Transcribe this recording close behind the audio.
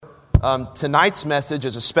Tonight's message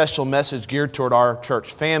is a special message geared toward our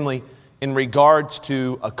church family in regards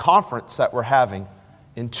to a conference that we're having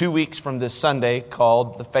in 2 weeks from this Sunday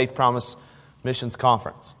called the Faith Promise Missions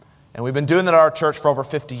Conference. And we've been doing that at our church for over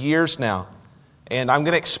 50 years now. And I'm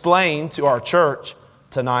going to explain to our church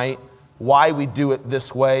tonight why we do it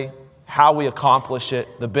this way, how we accomplish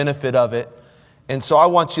it, the benefit of it. And so I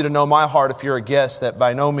want you to know my heart, if you're a guest, that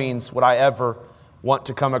by no means would I ever want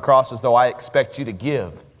to come across as though I expect you to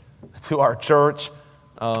give to our church,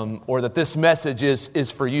 or that this message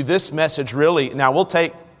is for you. This message really, now we'll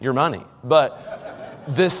take your money, but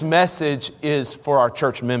this message is for our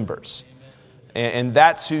church members. And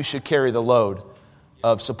that's who should carry the load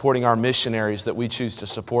of supporting our missionaries that we choose to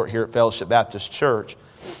support here at Fellowship Baptist Church.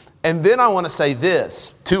 And then I want to say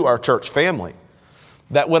this to our church family,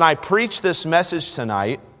 that when I preach this message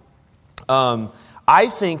tonight, I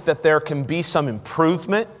think that there can be some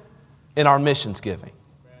improvement in our missions giving.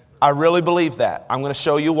 I really believe that. I'm going to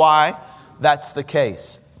show you why that's the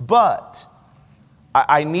case. But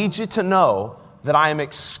I need you to know that I am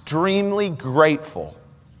extremely grateful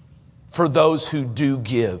for those who do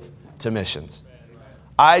give to missions.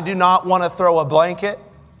 I do not want to throw a blanket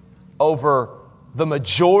over the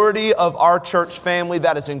majority of our church family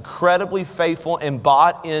that is incredibly faithful and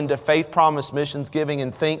bought into Faith Promise missions giving,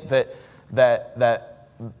 and think that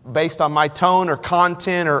based on my tone or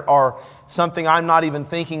content or something I'm not even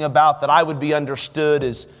thinking about, that I would be understood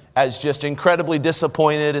as just incredibly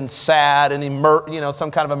disappointed and sad and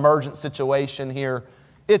some kind of emergent situation here.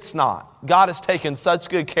 It's not. God has taken such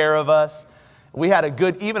good care of us. We had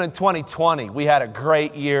even in 2020, we had a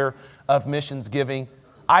great year of missions giving.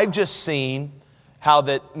 I've just seen how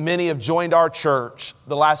that many have joined our church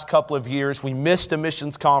the last couple of years. We missed a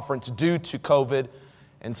missions conference due to COVID.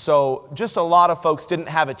 And so just a lot of folks didn't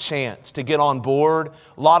have a chance to get on board.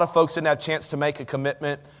 A lot of folks didn't have a chance to make a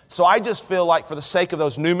commitment. So I just feel like for the sake of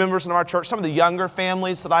those new members in our church, some of the younger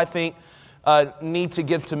families that I think need to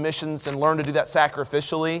give to missions and learn to do that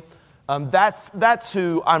sacrificially, that's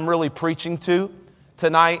who I'm really preaching to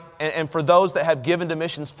tonight. And for those that have given to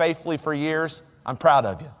missions faithfully for years, I'm proud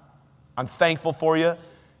of you. I'm thankful for you.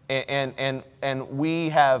 And we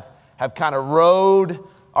have kind of rode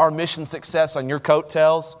our mission success on your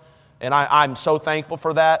coattails, and I'm so thankful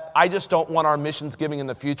for that. I just don't want our missions giving in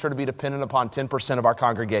the future to be dependent upon 10% of our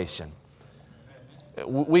congregation.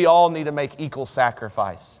 We all need to make equal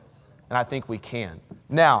sacrifice, and I think we can.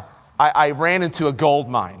 Now, I ran into a gold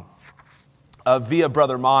mine via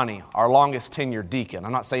Brother Monty, our longest tenured deacon.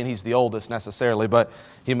 I'm not saying he's the oldest necessarily, but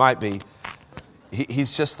he might be.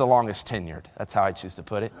 He's just the longest tenured. That's how I choose to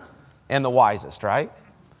put it. And the wisest, right?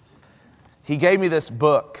 He gave me this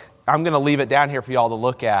book. I'm going to leave it down here for y'all to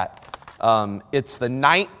look at. It's the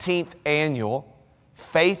 19th annual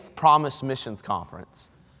Faith Promise Missions Conference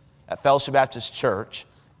at Fellowship Baptist Church,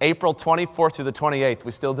 April 24th through the 28th.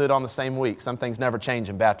 We still do it on the same week. Some things never change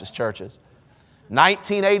in Baptist churches.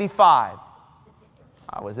 1985,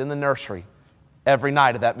 I was in the nursery every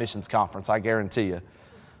night of that missions conference, I guarantee you.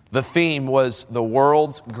 The theme was the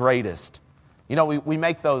world's greatest. You know, we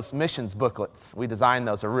make those missions booklets. We design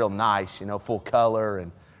those. They're real nice, full color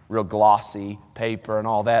and real glossy paper and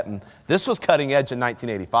all that. And this was cutting edge in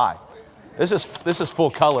 1985. This is full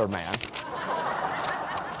color, man.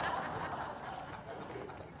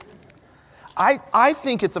 I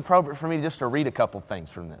think it's appropriate for me just to read a couple things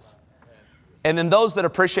from this. And then those that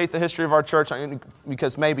appreciate the history of our church,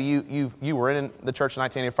 because maybe you were in the church in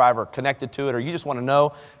 1985 or connected to it, or you just want to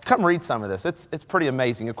know, come read some of this. It's pretty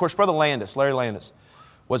amazing. Of course, Brother Larry Landis,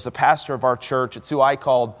 was the pastor of our church. It's who I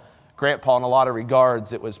called Grandpa in a lot of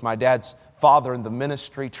regards. It was my dad's father in the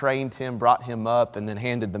ministry, trained him, brought him up, and then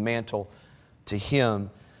handed the mantle to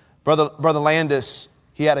him. Brother Landis,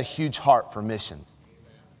 he had a huge heart for missions.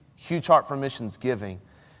 Huge heart for missions giving.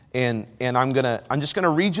 And I'm just gonna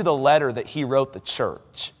read you the letter that he wrote the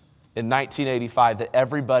church in 1985 that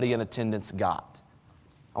everybody in attendance got.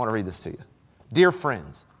 I want to read this to you. Dear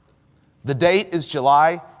friends, the date is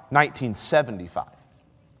July 1975.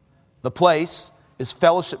 The place is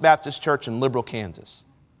Fellowship Baptist Church in Liberal, Kansas.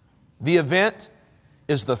 The event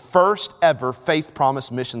is the first ever Faith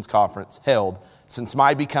Promise Missions Conference held since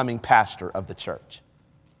my becoming pastor of the church.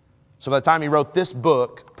 So by the time he wrote this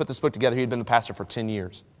book, put this book together, he had been the pastor for 10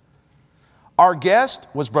 years. Our guest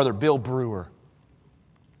was Brother Bill Brewer.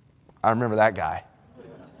 I remember that guy.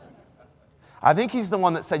 I think he's the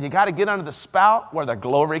one that said, you got to get under the spout where the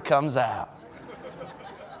glory comes out.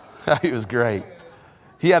 He was great.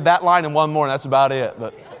 He had that line and one more, and that's about it.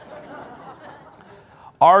 But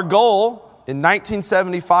our goal in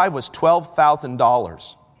 1975 was $12,000.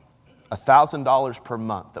 $1,000 per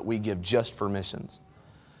month that we give just for missions.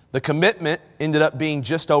 The commitment ended up being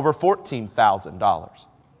just over $14,000.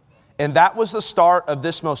 And that was the start of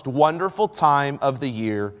this most wonderful time of the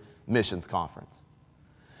year missions conference.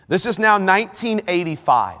 This is now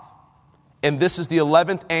 1985, and this is the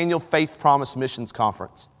 11th annual Faith Promise Missions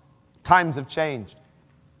Conference. Times have changed.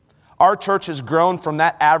 Our church has grown from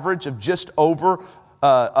that average of just over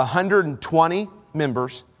 120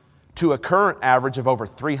 members to a current average of over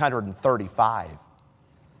 335.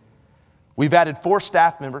 We've added 4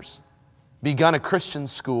 staff members, begun a Christian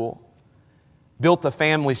school, built a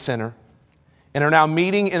family center, and are now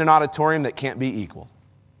meeting in an auditorium that can't be equaled.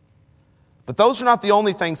 But those are not the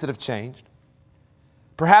only things that have changed.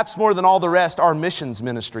 Perhaps more than all the rest, our missions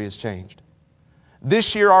ministry has changed.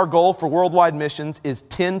 This year, our goal for worldwide missions is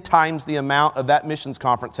 10 times the amount of that missions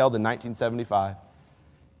conference held in 1975.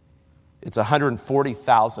 It's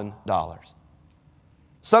 $140,000.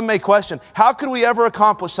 Some may question, how could we ever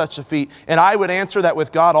accomplish such a feat? And I would answer that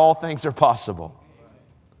with God, all things are possible.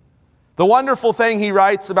 The wonderful thing he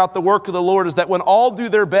writes about the work of the Lord is that when all do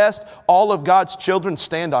their best, all of God's children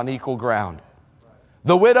stand on equal ground.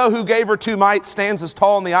 The widow who gave her 2 mites stands as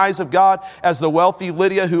tall in the eyes of God as the wealthy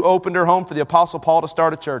Lydia who opened her home for the Apostle Paul to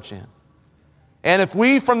start a church in. And if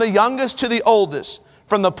we, from the youngest to the oldest,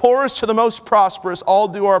 from the poorest to the most prosperous, all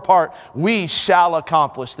do our part, we shall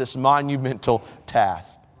accomplish this monumental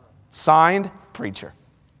task. Signed, Preacher.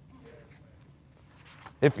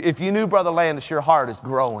 If you knew Brother Landis, your heart is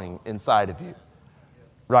growing inside of you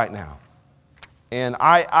right now. And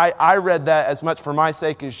I read that as much for my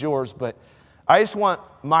sake as yours, but I just want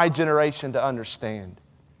my generation to understand,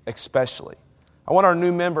 especially. I want our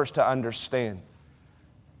new members to understand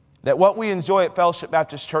that what we enjoy at Fellowship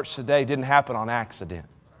Baptist Church today didn't happen on accident.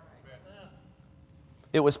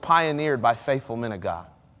 It was pioneered by faithful men of God.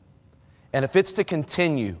 And if it's to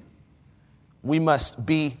continue, we must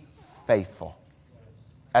be faithful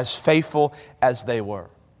as they were.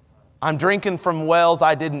 I'm drinking from wells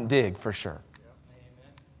I didn't dig, for sure.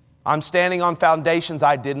 I'm standing on foundations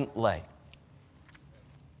I didn't lay.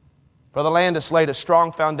 Brother Landis laid a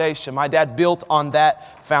strong foundation. My dad built on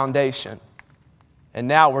that foundation. And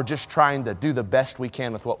now we're just trying to do the best we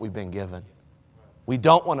can with what we've been given. We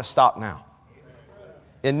don't want to stop now.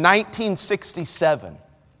 In 1967,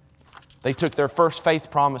 they took their first Faith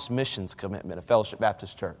Promise missions commitment at Fellowship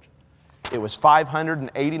Baptist Church. It was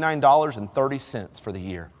 $589.30 for the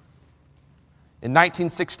year. In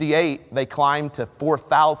 1968, they climbed to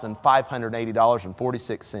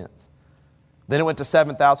 $4,580.46. Then it went to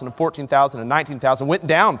 $7,000 and $14,000 and $19,000. Went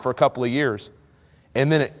down for a couple of years. And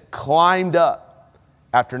then it climbed up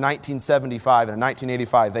after 1975. And in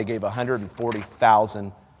 1985, they gave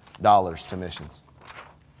 $140,000 to missions.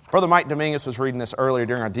 Brother Mike Dominguez was reading this earlier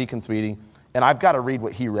during our deacons meeting, and I've got to read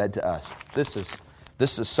what he read to us. This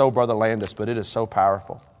is so Brother Landis, but it is so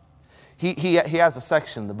powerful. He has a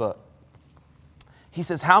section in the book. He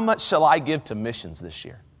says, how much shall I give to missions this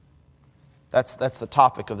year? That's the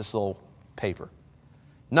topic of this little paper.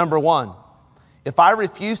 Number 1, if I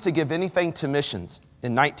refuse to give anything to missions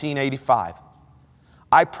in 1985,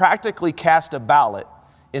 I practically cast a ballot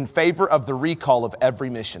in favor of the recall of every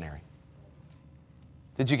missionary.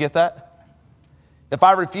 Did you get that? If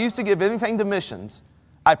I refuse to give anything to missions,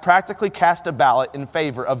 I practically cast a ballot in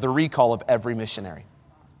favor of the recall of every missionary.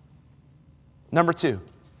 Number 2,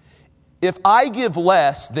 if I give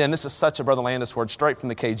less, then, this is such a Brother Landis word, straight from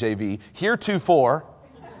the KJV, heretofore,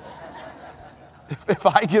 if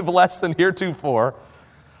I give less than heretofore,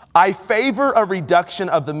 I favor a reduction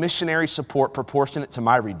of the missionary support proportionate to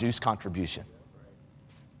my reduced contribution.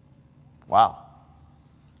 Wow.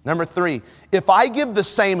 Number 3, if I give the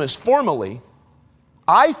same as formerly,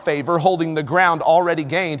 I favor holding the ground already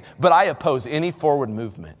gained, but I oppose any forward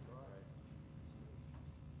movement.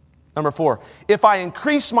 Number 4, if I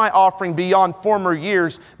increase my offering beyond former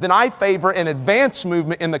years, then I favor an advanced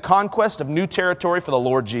movement in the conquest of new territory for the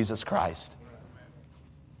Lord Jesus Christ.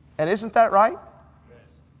 And isn't that right?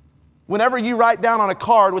 Whenever you write down on a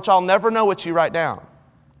card, which I'll never know what you write down,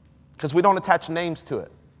 because we don't attach names to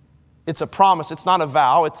it. It's a promise. It's not a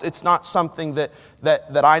vow. It's not something that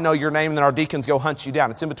I know your name and then our deacons go hunt you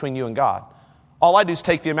down. It's in between you and God. All I do is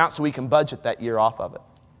take the amount so we can budget that year off of it.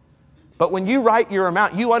 But when you write your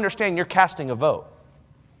amount, you understand you're casting a vote.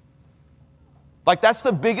 Like, that's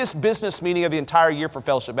the biggest business meeting of the entire year for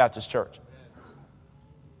Fellowship Baptist Church.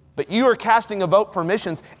 But you are casting a vote for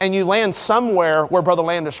missions, and you land somewhere where Brother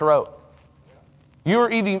Landis wrote.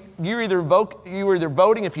 You're either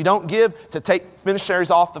voting, if you don't give, to take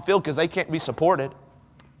missionaries off the field because they can't be supported.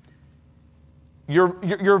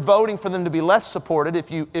 You're voting for them to be less supported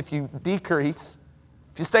if you decrease.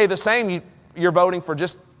 If you stay the same, you're voting for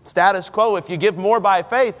just status quo. If you give more by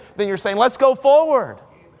faith, then you're saying, let's go forward.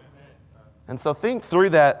 And so think through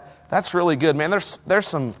that. That's really good, man. There's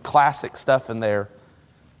some classic stuff in there.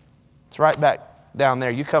 It's right back down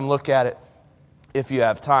there. You come look at it if you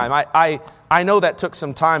have time. I know that took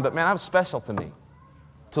some time, but man, that was special to me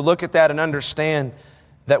to look at that and understand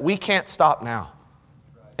that we can't stop now.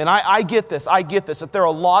 And I get this, that there are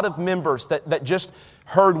a lot of members that just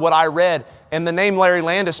heard what I read, and the name Larry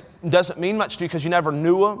Landis doesn't mean much to you because you never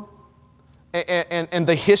knew him. And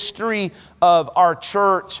the history of our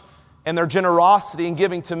church and their generosity in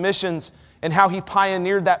giving to missions and how he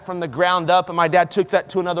pioneered that from the ground up, and my dad took that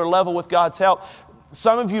to another level with God's help.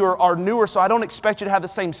 Some of you are newer, so I don't expect you to have the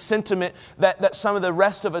same sentiment that some of the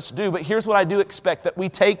rest of us do. But here's what I do expect, that we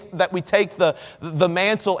take the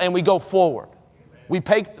mantle and we go forward. We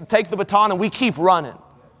take the baton and we keep running.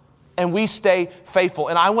 And we stay faithful.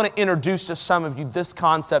 And I want to introduce to some of you this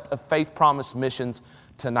concept of faith promise missions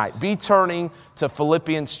tonight. Be turning to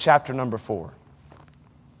Philippians chapter number 4.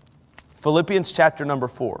 Philippians chapter number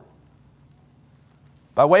 4.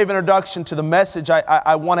 By way of introduction to the message,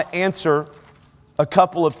 I want to answer a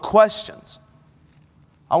couple of questions.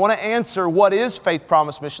 I want to answer, what is faith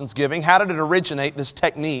promise missions giving? How did it originate, this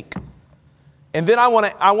technique? And then I want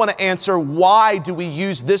to answer, why do we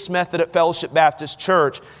use this method at Fellowship Baptist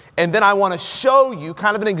Church? And then I want to show you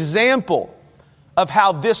kind of an example of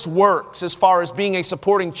how this works as far as being a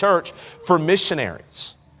supporting church for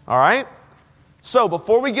missionaries. All right? So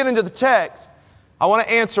before we get into the text, I want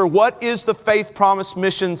to answer, what is the faith promise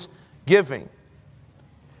missions giving?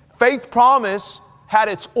 Faith promise had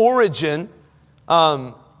its origin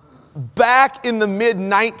back in the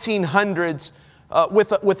mid-1900s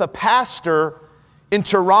with a pastor in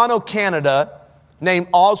Toronto, Canada, named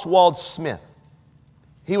Oswald Smith.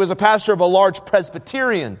 He was a pastor of a large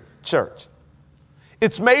Presbyterian church.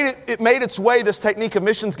 It made its way, this technique of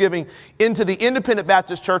missions giving, into the independent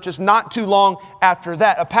Baptist churches not too long after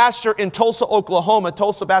that. A pastor in Tulsa, Oklahoma,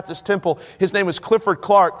 Tulsa Baptist Temple, his name was Clifford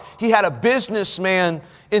Clark. He had a businessman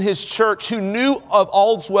in his church who knew of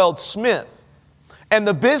Oswald Smith. And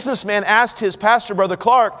the businessman asked his pastor, Brother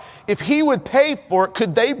Clark, if he would pay for it,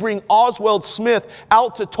 could they bring Oswald Smith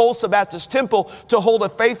out to Tulsa Baptist Temple to hold a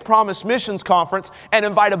Faith Promise Missions Conference and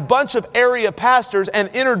invite a bunch of area pastors and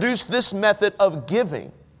introduce this method of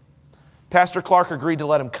giving? Pastor Clark agreed to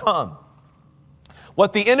let him come.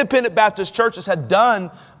 What the independent Baptist churches had done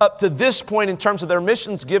up to this point in terms of their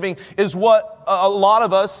missions giving is what a lot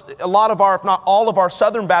of our, if not all of our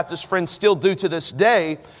Southern Baptist friends still do to this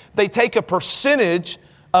day. They take a percentage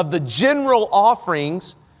of the general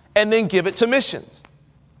offerings and then give it to missions.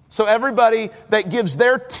 So everybody that gives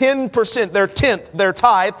their 10%, their tenth, their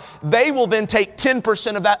tithe, they will then take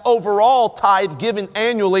 10% of that overall tithe given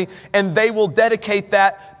annually, and they will dedicate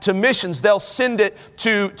that to missions. They'll send it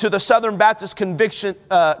to the Southern Baptist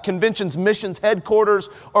Convention's missions headquarters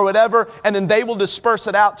or whatever, and then they will disperse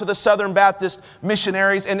it out to the Southern Baptist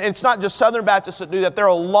missionaries. And it's not just Southern Baptists that do that. There are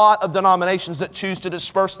a lot of denominations that choose to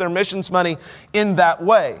disperse their missions money in that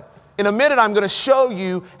way. In a minute, I'm going to show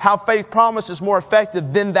you how Faith Promise is more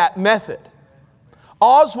effective than that method.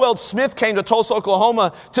 Oswald Smith came to Tulsa,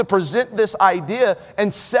 Oklahoma to present this idea,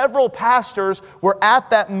 and several pastors were at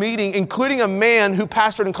that meeting, including a man who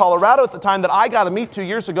pastored in Colorado at the time that I got to meet 2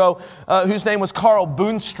 years ago, whose name was Carl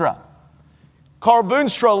Boonstra. Carl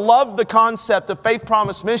Boonstra loved the concept of Faith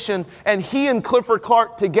Promise Mission, and he and Clifford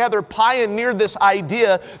Clark together pioneered this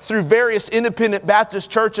idea through various independent Baptist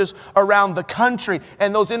churches around the country.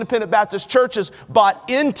 And those independent Baptist churches bought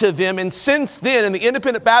into them. And since then, in the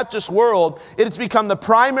independent Baptist world, it has become the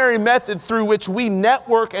primary method through which we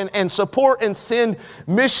network and support and send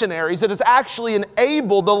missionaries. It has actually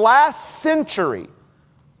enabled the last century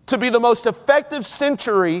to be the most effective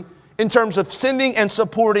century in terms of sending and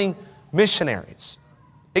supporting missionaries.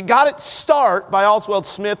 It got its start by Oswald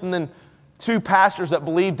Smith, and then two pastors that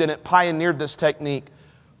believed in it pioneered this technique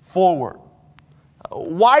forward.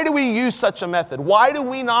 Why do we use such a method? Why do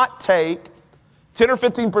we not take 10 or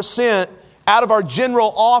 15% out of our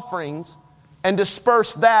general offerings and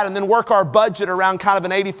disperse that and then work our budget around kind of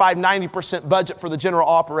an 85-90% budget for the general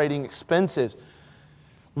operating expenses?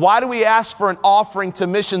 Why do we ask for an offering to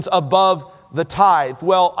missions above the tithe?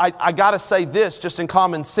 Well, I got to say this, just in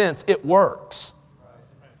common sense, it works.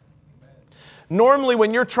 Normally,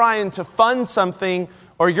 when you're trying to fund something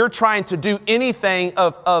or you're trying to do anything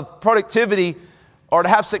of productivity or to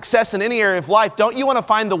have success in any area of life, don't you want to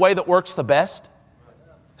find the way that works the best?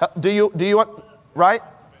 Do you want, right?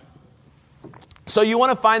 So you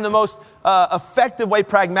want to find the most effective way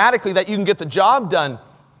pragmatically that you can get the job done.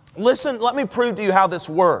 Listen, let me prove to you how this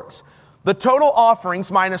works. The total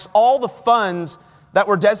offerings minus all the funds that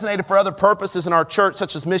were designated for other purposes in our church,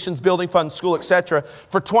 such as missions, building funds, school, etc.,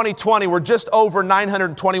 for 2020 were just over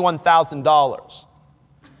 $921,000.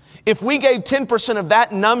 If we gave 10% of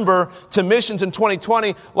that number to missions in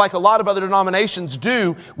 2020, like a lot of other denominations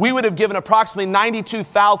do, we would have given approximately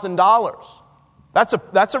 $92,000.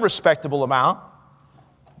 That's a respectable amount.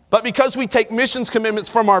 But because we take missions commitments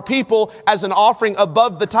from our people as an offering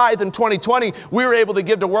above the tithe in 2020, we were able to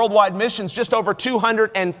give to worldwide missions just over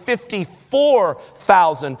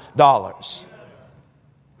 $254,000.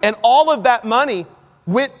 And all of that money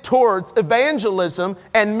went towards evangelism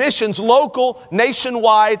and missions, local,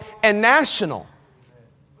 nationwide, and national.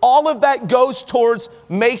 All of that goes towards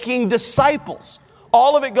making disciples.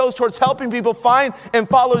 All of it goes towards helping people find and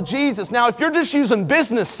follow Jesus. Now, if you're just using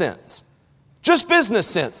business sense, just business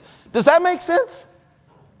sense, does that make sense?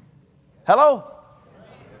 Hello?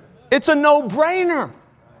 It's a no-brainer.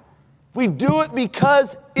 We do it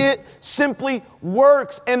because it simply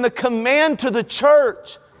works. And the command to the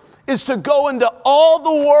church is to go into all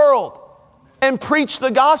the world and preach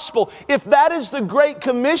the gospel. If that is the Great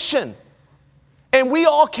Commission and we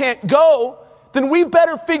all can't go, then we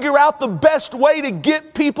better figure out the best way to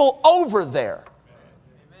get people over there.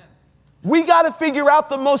 We got to figure out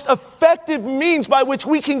the most effective means by which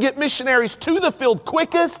we can get missionaries to the field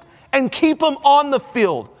quickest and keep them on the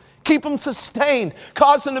field. Keep them sustained,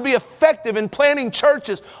 cause them to be effective in planting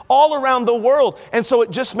churches all around the world. And so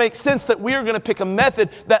it just makes sense that we are going to pick a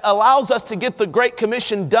method that allows us to get the Great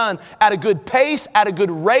Commission done at a good pace, at a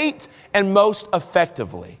good rate, and most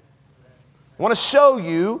effectively. I want to show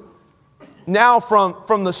you now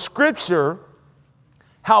from the Scripture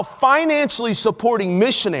how financially supporting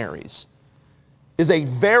missionaries is a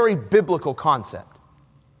very biblical concept.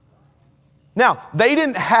 Now, they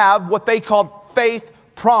didn't have what they called faith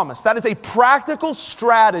promise. That is a practical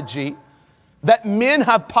strategy that men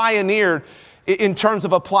have pioneered in terms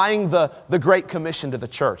of applying the Great Commission to the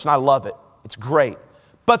church. And I love it. It's great.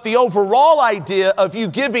 But the overall idea of you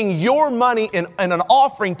giving your money in an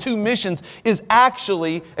offering to missions is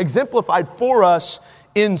actually exemplified for us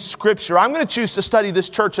in Scripture. I'm going to choose to study this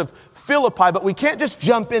church of Philippi, but we can't just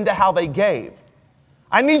jump into how they gave.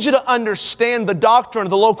 I need you to understand the doctrine of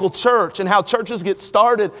the local church and how churches get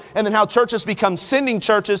started and then how churches become sending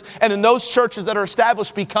churches and then those churches that are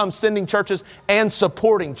established become sending churches and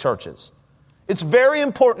supporting churches. It's very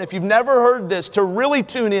important, if you've never heard this, to really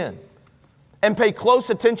tune in and pay close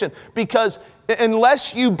attention, because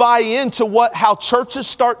unless you buy into how churches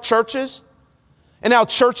start churches and how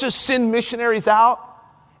churches send missionaries out,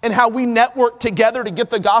 and how we network together to get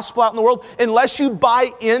the gospel out in the world, unless you buy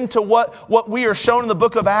into what we are shown in the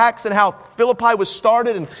book of Acts and how Philippi was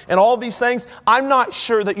started and all these things, I'm not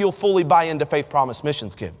sure that you'll fully buy into Faith Promise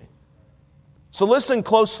Missions giving. So listen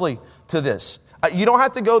closely to this. You don't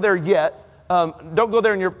have to go there yet. Don't go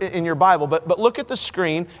there in your Bible, but look at the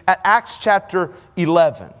screen at Acts chapter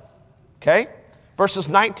 11. Okay? Verses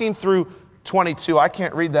 19 through 22. I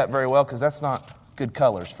can't read that very well because that's not good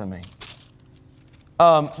colors for me.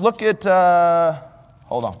 Look at,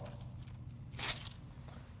 hold on.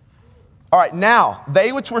 All right, now,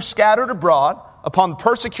 they which were scattered abroad upon the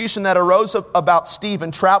persecution that arose about Stephen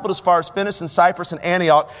traveled as far as Phoenicia and Cyprus and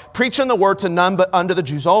Antioch, preaching the word to none but unto the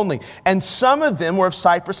Jews only. And some of them were of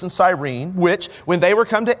Cyprus and Cyrene, which, when they were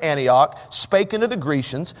come to Antioch, spake unto the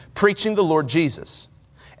Grecians, preaching the Lord Jesus.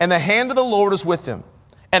 And the hand of the Lord was with them.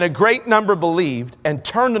 And a great number believed and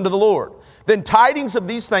turned unto the Lord. Then tidings of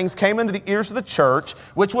these things came into the ears of the church,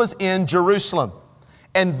 which was in Jerusalem.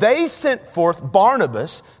 And they sent forth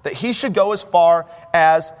Barnabas that he should go as far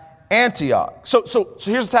as Antioch. So here's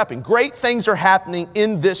what's happening. Great things are happening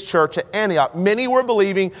in this church at Antioch. Many were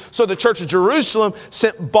believing, so the church of Jerusalem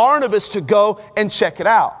sent Barnabas to go and check it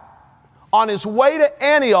out. On his way to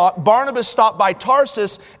Antioch, Barnabas stopped by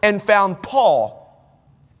Tarsus and found Paul.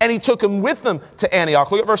 And he took him with them to Antioch.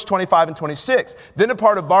 Look at verse 25 and 26. Then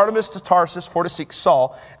departed Barnabas to Tarsus for to seek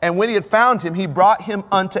Saul. And when he had found him, he brought him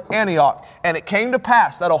unto Antioch. And it came to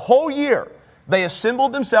pass that a whole year they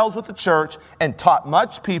assembled themselves with the church and taught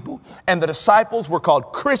much people. And the disciples were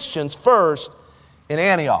called Christians first in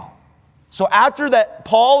Antioch. So after that,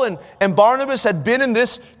 Paul and Barnabas had been in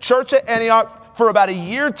this church at Antioch for about a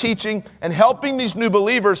year teaching and helping these new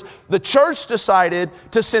believers, the church decided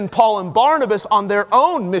to send Paul and Barnabas on their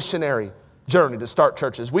own missionary journey to start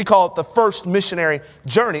churches. We call it the first missionary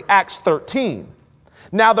journey, Acts 13.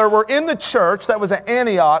 Now there were in the church that was at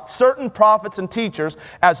Antioch certain prophets and teachers,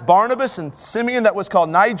 as Barnabas and Simeon that was called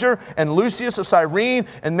Niger, and Lucius of Cyrene,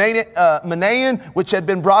 and Manaen, which had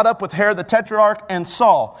been brought up with Herod the Tetrarch, and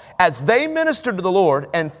Saul. As they ministered to the Lord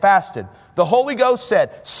and fasted, the Holy Ghost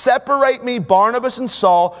said, separate me, Barnabas and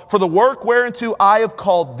Saul, for the work whereunto I have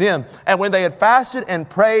called them. And when they had fasted and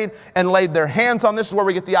prayed and laid their hands on, this is where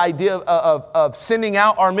we get the idea of sending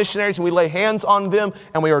out our missionaries, and we lay hands on them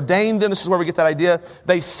and we ordain them. This is where we get that idea.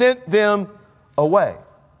 They sent them away.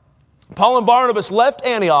 Paul and Barnabas left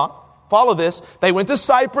Antioch. Follow this. They went to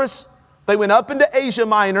Cyprus. They went up into Asia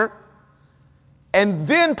Minor. And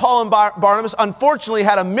then Paul and Barnabas, unfortunately,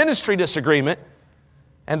 had a ministry disagreement,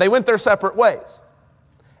 and they went their separate ways.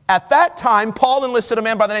 At that time, Paul enlisted a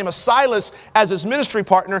man by the name of Silas as his ministry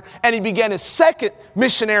partner, and he began his second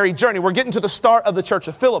missionary journey. We're getting to the start of the church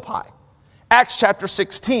of Philippi. Acts chapter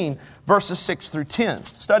 16, verses 6 through 10.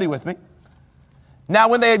 Study with me. Now,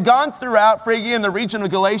 when they had gone throughout Phrygia and the region of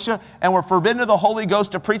Galatia and were forbidden of the Holy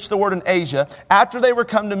Ghost to preach the word in Asia, after they were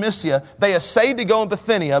come to Mysia, they essayed to go in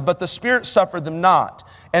Bithynia, but the Spirit suffered them not.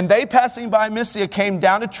 And they, passing by Mysia, came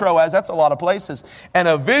down to Troas, that's a lot of places, and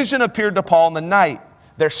a vision appeared to Paul in the night.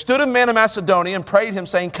 There stood a man of Macedonia and prayed him,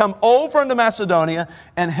 saying, come over unto Macedonia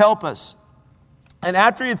and help us. And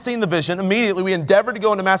after he had seen the vision, immediately we endeavored to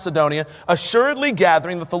go into Macedonia, assuredly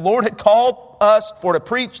gathering that the Lord had called us for to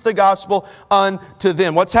preach the gospel unto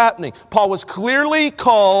them. What's happening? Paul was clearly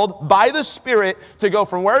called by the Spirit to go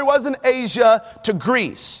from where he was in Asia to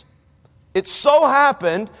Greece. It so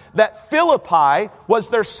happened that Philippi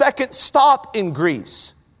was their second stop in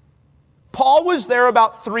Greece. Paul was there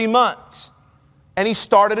about 3 months, and he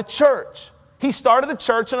started a church. He started the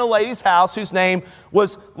church in a lady's house whose name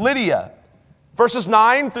was Lydia. Verses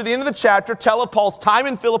 9 through the end of the chapter tell of Paul's time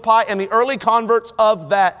in Philippi and the early converts of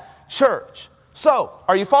that church. So,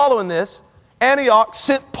 are you following this? Antioch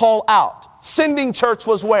sent Paul out. Sending church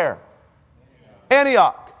was where?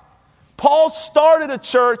 Antioch. Paul started a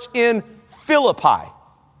church in Philippi.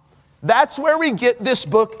 That's where we get this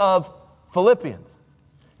book of Philippians.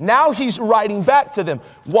 Now he's writing back to them.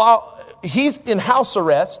 While he's in house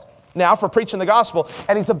arrest now for preaching the gospel,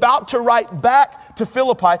 and he's about to write back to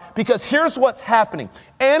Philippi, because here's what's happening.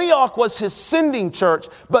 Antioch was his sending church,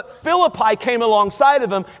 but Philippi came alongside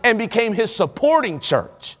of him and became his supporting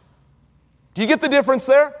church. Do you get the difference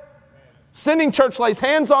there? Sending church lays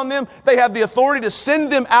hands on them. They have the authority to send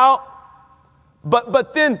them out.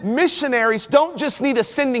 But then missionaries don't just need a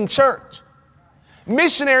sending church.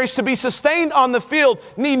 Missionaries, to be sustained on the field,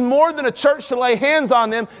 need more than a church to lay hands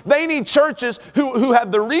on them. They need churches who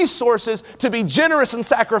have the resources to be generous and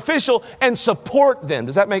sacrificial and support them.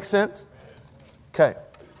 Does that make sense? Okay.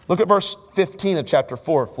 Look at verse 15 of chapter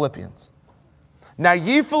 4 of Philippians. Now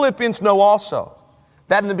ye Philippians know also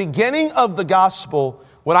that in the beginning of the gospel,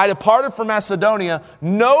 when I departed from Macedonia,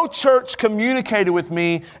 no church communicated with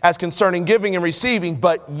me as concerning giving and receiving,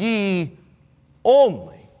 but ye only.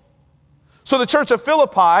 So the church of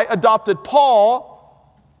Philippi adopted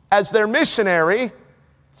Paul as their missionary.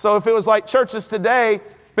 So if it was like churches today,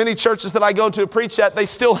 many churches that I go to preach at, they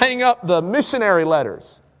still hang up the missionary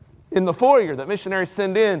letters in the foyer that missionaries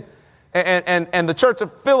send in. And the church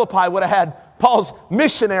of Philippi would have had Paul's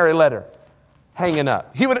missionary letter hanging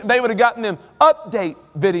up. They would have gotten them update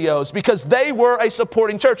videos because they were a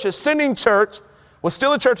supporting church. His sending church was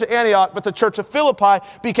still a church at Antioch, but the church of Philippi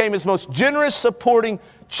became his most generous supporting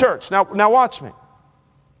church. Now watch me.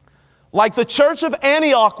 Like the church of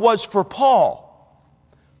Antioch was for Paul,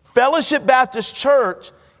 Fellowship Baptist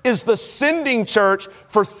Church is the sending church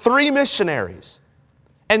for 3 missionaries,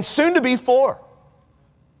 and soon to be 4.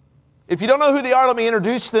 If you don't know who they are, let me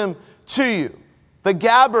introduce them to you. The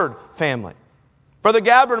Gabbard family. Brother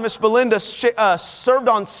Gabbard and Miss Belinda served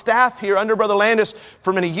on staff here under Brother Landis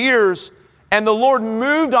for many years, and the Lord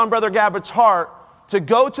moved on Brother Gabbard's heart to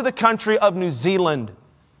go to the country of New Zealand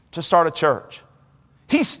to start a church.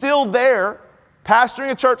 He's still there,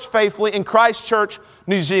 pastoring a church faithfully in Christchurch,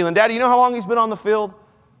 New Zealand. Daddy, you know how long he's been on the field?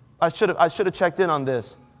 I should have checked in on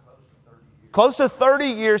this. Close to 30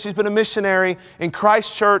 years he's been a missionary in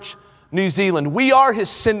Christchurch, New Zealand. We are his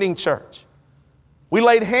sending church. We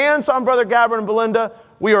laid hands on Brother Gabbard and Belinda.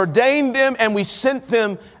 We ordained them and we sent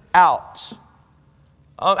them out.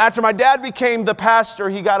 After my dad became the pastor,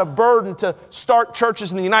 he got a burden to start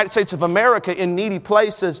churches in the United States of America in needy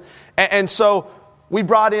places. And so we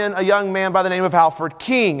brought in a young man by the name of Alfred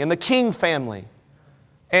King and the King family.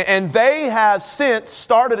 And they have since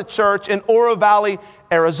started a church in Oro Valley,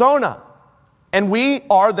 Arizona. And we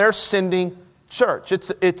are their sending church.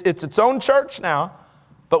 It's its own church now,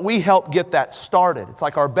 but we helped get that started. It's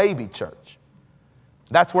like our baby church.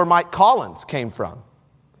 That's where Mike Collins came from,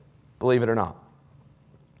 believe it or not.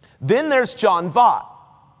 Then there's John Vaught.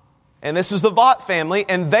 And this is the Vaught family.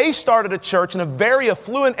 And they started a church in a very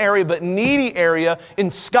affluent area, but needy area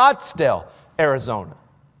in Scottsdale, Arizona.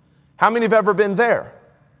 How many have ever been there?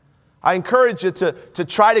 I encourage you to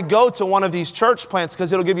try to go to one of these church plants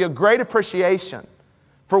because it'll give you a great appreciation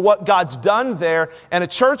for what God's done there. And a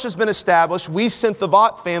church has been established. We sent the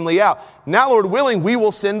Vaught family out. Now, Lord willing, we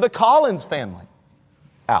will send the Collins family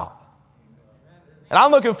out. And I'm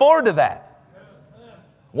looking forward to that.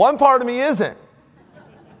 One part of me isn't.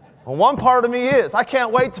 Well, one part of me is. I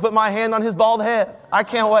can't wait to put my hand on his bald head. I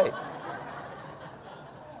can't wait.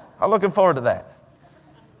 I'm looking forward to that.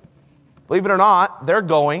 Believe it or not, they're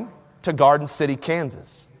going to Garden City,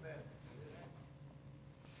 Kansas.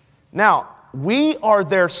 Now, we are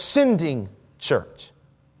their sending church.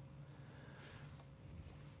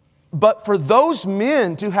 But for those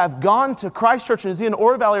men to have gone to Christ Church in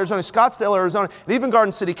Oro Valley, Arizona, Scottsdale, Arizona, and even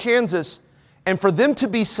Garden City, Kansas, and for them to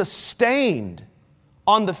be sustained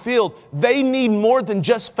on the field, they need more than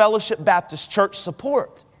just Fellowship Baptist Church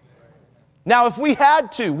support. Now, if we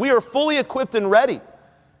had to, we are fully equipped and ready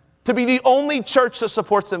to be the only church that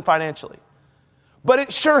supports them financially. But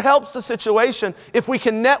it sure helps the situation if we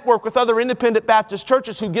can network with other independent Baptist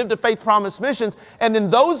churches who give to Faith Promise Missions. And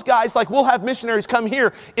then those guys, like we'll have missionaries come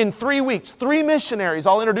here in 3 weeks. 3 missionaries.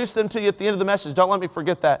 I'll introduce them to you at the end of the message. Don't let me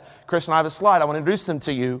forget that. Chris and I have a slide. I want to introduce them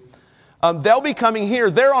to you. They'll be coming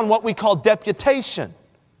here. They're on what we call deputation.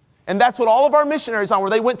 And that's what all of our missionaries are,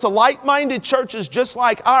 where they went to like-minded churches just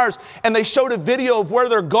like ours, and they showed a video of where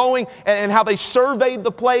they're going and how they surveyed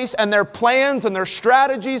the place and their plans and their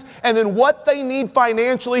strategies and then what they need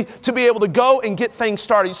financially to be able to go and get things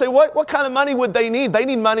started. You say, what kind of money would they need? They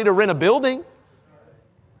need money to rent a building.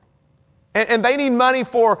 And they need money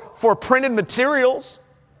for printed materials.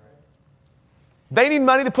 They need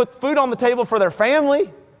money to put food on the table for their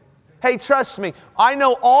family. Hey, trust me, I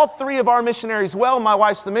know all 3 of our missionaries well. My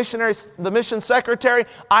wife's the mission secretary.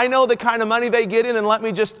 I know the kind of money they get in, and let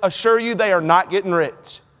me just assure you, they are not getting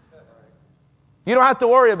rich. You don't have to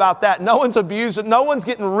worry about that. No one's abusing. No one's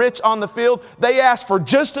getting rich on the field. They ask for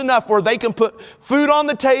just enough where they can put food on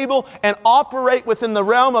the table and operate within the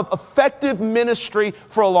realm of effective ministry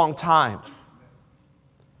for a long time.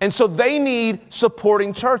 And so they need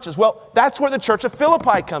supporting churches. Well, that's where the Church of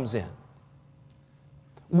Philippi comes in.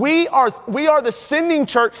 We are the sending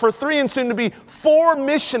church for 3 and soon to be 4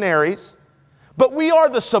 missionaries, but we are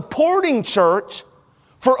the supporting church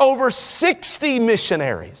for over 60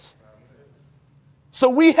 missionaries. So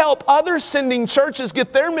we help other sending churches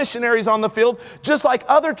get their missionaries on the field, just like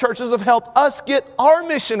other churches have helped us get our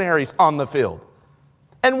missionaries on the field.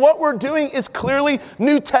 And what we're doing is clearly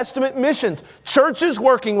New Testament missions. Churches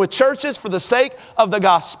working with churches for the sake of the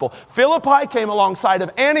gospel. Philippi came alongside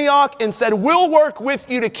of Antioch and said, we'll work with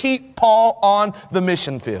you to keep Paul on the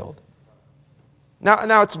mission field.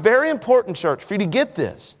 Now it's very important, church, for you to get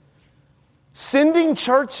this. Sending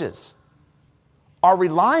churches are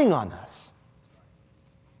relying on us.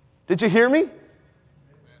 Did you hear me?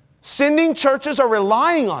 Sending churches are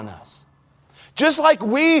relying on us. Just like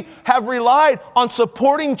we have relied on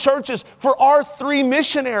supporting churches for our 3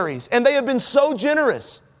 missionaries, and they have been so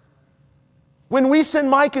generous. When we send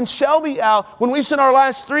Mike and Shelby out, when we send our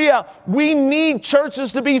last 3 out, we need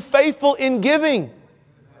churches to be faithful in giving.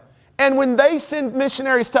 And when they send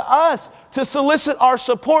missionaries to us to solicit our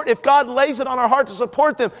support, if God lays it on our heart to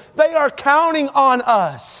support them, they are counting on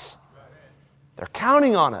us. They're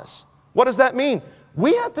counting on us. What does that mean?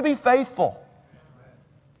 We have to be faithful.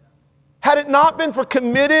 Had it not been for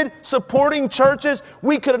committed, supporting churches,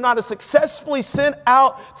 we could have not have successfully sent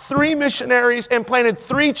out 3 missionaries and planted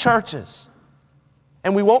 3 churches.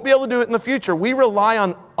 And we won't be able to do it in the future. We rely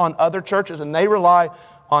on other churches, and they rely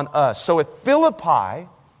on us. So if Philippi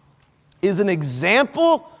is an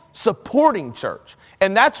example supporting church,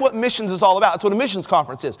 and that's what missions is all about. That's what a missions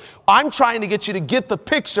conference is. I'm trying to get you to get the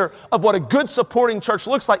picture of what a good supporting church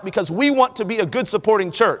looks like, because we want to be a good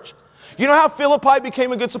supporting church. You know how Philippi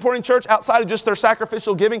became a good supporting church outside of just their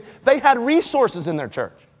sacrificial giving? They had resources in their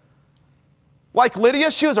church. Like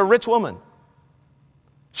Lydia, she was a rich woman.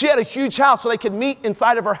 She had a huge house so they could meet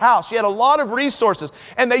inside of her house. She had a lot of resources,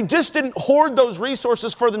 and they just didn't hoard those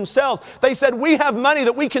resources for themselves. They said, we have money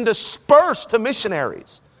that we can disperse to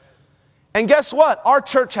missionaries. And guess what? Our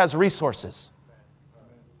church has resources.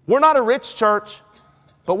 We're not a rich church,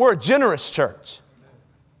 but we're a generous church.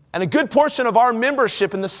 And a good portion of our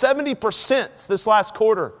membership, in the 70% this last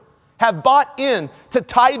quarter, have bought in to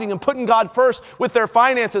tithing and putting God first with their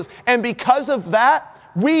finances. And because of that,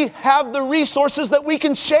 we have the resources that we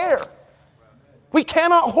can share. We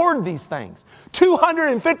cannot hoard these things.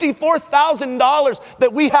 $254,000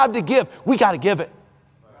 that we have to give. We got to give it.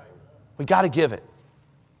 We got to give it.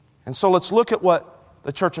 And so let's look at what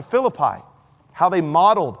the Church of Philippi, how they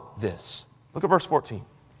modeled this. Look at verse 14.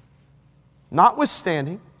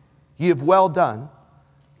 Notwithstanding, ye have well done,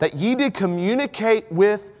 that ye did communicate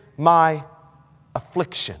with my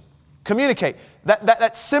affliction. Communicate.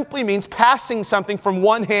 That simply means passing something from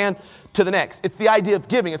one hand to the next. It's the idea of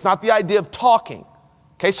giving. It's not the idea of talking.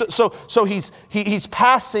 Okay, so he's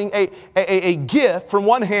passing a gift from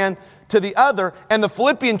one hand to the other, and the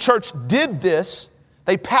Philippian church did this.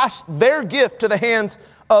 They passed their gift to the hands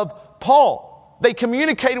of Paul. They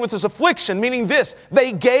communicated with his affliction, meaning this: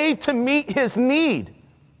 they gave to meet his need.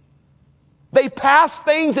 They passed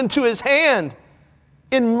things into his hand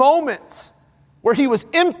in moments where he was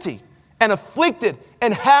empty and afflicted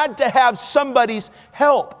and had to have somebody's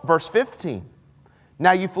help. Verse 15.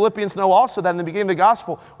 Now you Philippians know also that in the beginning of the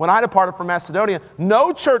gospel, when I departed from Macedonia,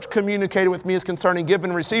 no church communicated with me as concerning giving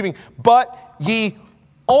and receiving, but ye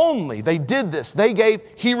only. They did this. They gave,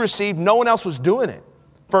 he received. No one else was doing it.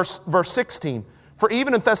 Verse 16. For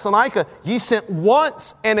even in Thessalonica, ye sent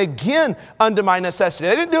once and again unto my necessity.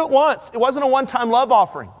 They didn't do it once. It wasn't a one-time love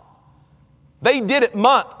offering. They did it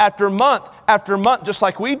month after month after month, just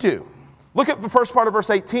like we do. Look at the first part of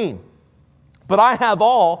verse 18. But I have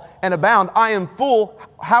all and abound. I am full.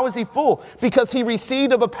 How is he full? Because he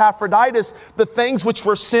received of Epaphroditus the things which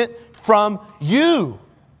were sent from you.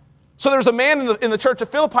 So there's a man in the church of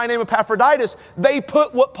Philippi named Epaphroditus. They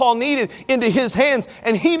put what Paul needed into his hands,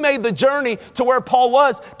 and he made the journey to where Paul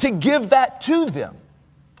was to give that to them.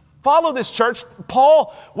 Follow this, church.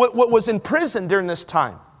 Paul was in prison during this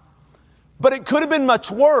time. But it could have been much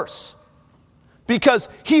worse, because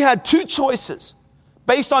he had two choices.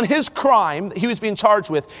 Based on his crime that he was being charged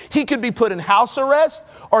with, he could be put in house arrest,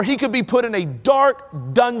 or he could be put in a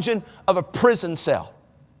dark dungeon of a prison cell.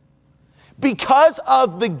 Because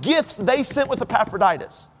of the gifts they sent with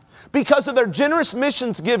Epaphroditus, because of their generous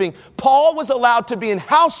missions giving, Paul was allowed to be in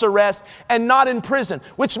house arrest and not in prison,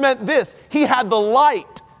 which meant this: he had the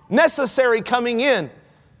light necessary coming in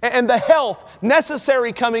and the health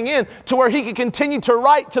necessary coming in to where he could continue to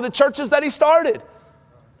write to the churches that he started.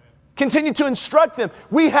 Continue to instruct them.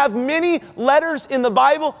 We have many letters in the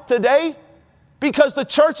Bible today because the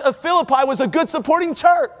church of Philippi was a good supporting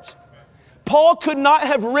church. Paul could not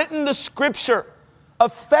have written the scripture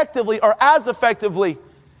effectively or as effectively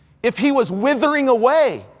if he was withering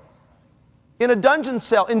away in a dungeon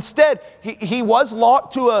cell. Instead, he was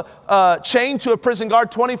locked to a chain to a prison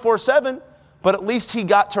guard 24/7, but at least he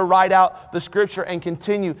got to write out the scripture and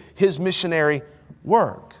continue his missionary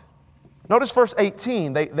work. Notice verse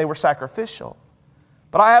 18, they were sacrificial.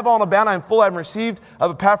 But I have all abound, I am full, I have received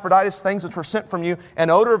of Epaphroditus things which were sent from you, an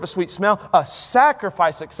odor of a sweet smell, a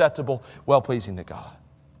sacrifice acceptable, well-pleasing to God.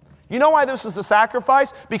 You know why this is a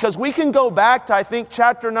sacrifice? Because we can go back to, I think,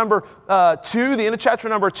 chapter number 2, the end of chapter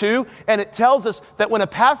number 2, and it tells us that when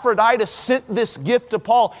Epaphroditus sent this gift to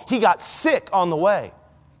Paul, he got sick on the way.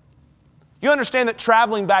 You understand that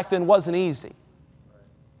traveling back then wasn't easy.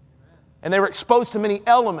 And they were exposed to many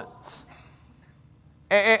elements.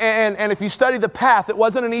 And if you study the path, it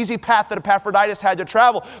wasn't an easy path that Epaphroditus had to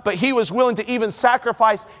travel, but he was willing to even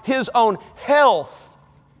sacrifice his own health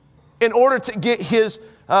in order to get his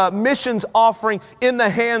missions offering in the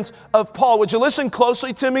hands of Paul. Would you listen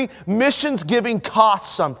closely to me? Missions giving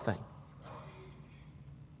costs something.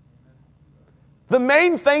 The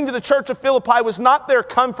main thing to the church of Philippi was not their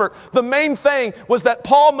comfort. The main thing was that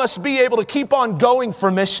Paul must be able to keep on going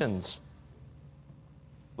for missions.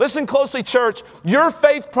 Listen closely, church. Your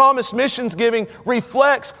faith promise missions giving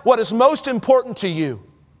reflects what is most important to you.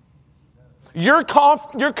 Your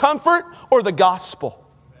comfort or the gospel.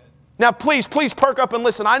 Now, please perk up and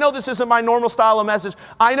listen. I know this isn't my normal style of message.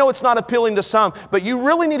 I know it's not appealing to some, but you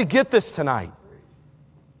really need to get this tonight.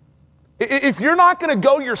 If you're not going to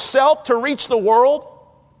go yourself to reach the world,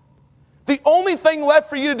 the only thing left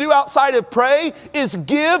for you to do outside of pray is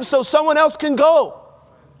give so someone else can go.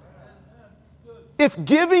 If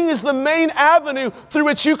giving is the main avenue through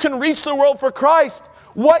which you can reach the world for Christ,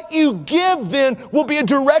 what you give then will be a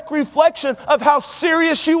direct reflection of how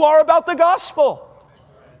serious you are about the gospel.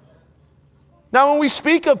 Now, when we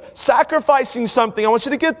speak of sacrificing something, I want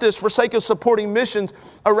you to get this for sake of supporting missions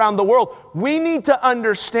around the world. We need to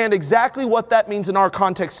understand exactly what that means in our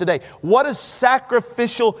context today. What does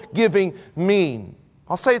sacrificial giving mean?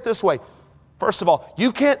 I'll say it this way. First of all,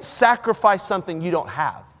 you can't sacrifice something you don't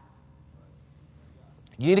have.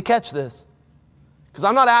 You need to catch this. Because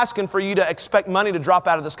I'm not asking for you to expect money to drop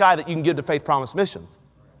out of the sky that you can give to Faith Promise Missions.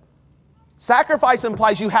 Sacrifice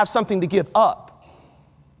implies you have something to give up.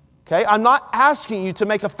 Okay? I'm not asking you to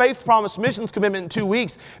make a Faith Promise Missions commitment in 2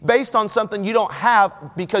 weeks based on something you don't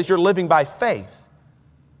have because you're living by faith.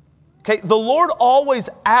 Okay? The Lord always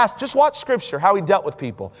asked, just watch Scripture, how He dealt with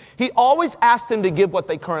people. He always asked them to give what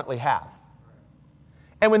they currently have.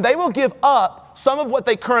 And when they will give up, up some of what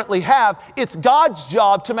they currently have. It's God's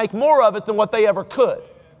job to make more of it than what they ever could.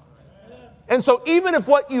 And so even if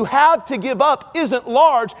what you have to give up isn't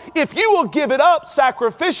large, if you will give it up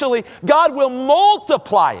sacrificially, God will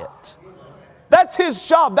multiply it. That's His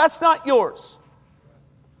job. That's not yours.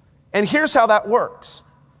 And here's how that works.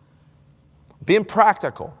 Being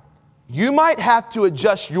practical, you might have to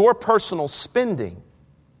adjust your personal spending,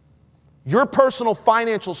 your personal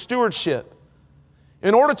financial stewardship,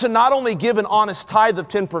 in order to not only give an honest tithe of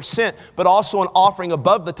 10%, but also an offering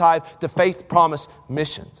above the tithe to Faith Promise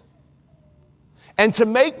Missions. And to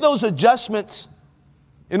make those adjustments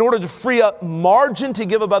in order to free up margin to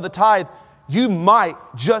give above the tithe, you might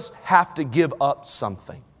just have to give up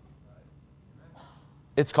something.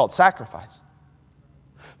 It's called sacrifice.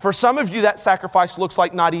 For some of you, that sacrifice looks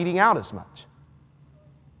like not eating out as much.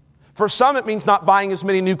 For some, it means not buying as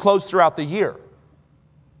many new clothes throughout the year.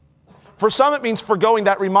 For some, it means forgoing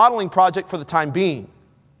that remodeling project for the time being.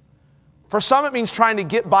 For some, it means trying to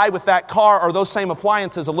get by with that car or those same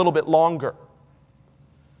appliances a little bit longer.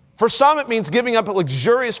 For some, it means giving up a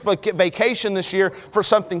luxurious vacation this year for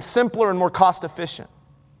something simpler and more cost efficient.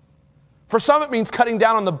 For some, it means cutting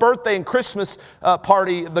down on the birthday and Christmas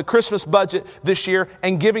party, the Christmas budget this year,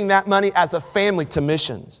 and giving that money as a family to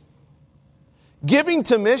missions. Giving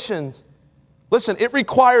to missions, listen, it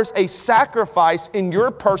requires a sacrifice in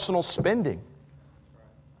your personal spending.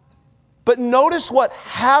 But notice what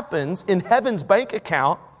happens in heaven's bank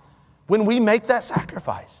account when we make that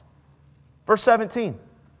sacrifice. Verse 17,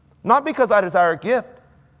 not because I desire a gift.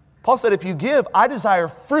 Paul said, if you give, I desire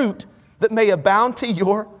fruit that may abound to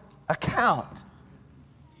your account.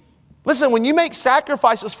 Listen, when you make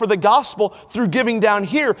sacrifices for the gospel through giving down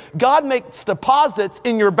here, God makes deposits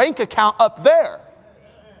in your bank account up there.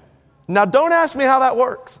 Now, don't ask me how that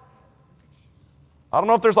works. I don't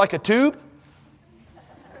know if there's like a tube.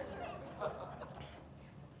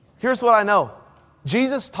 Here's what I know.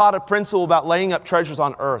 Jesus taught a principle about laying up treasures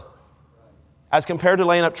on earth as compared to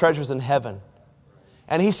laying up treasures in heaven.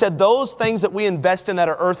 And He said those things that we invest in that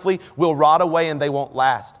are earthly will rot away and they won't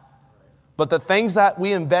last. But the things that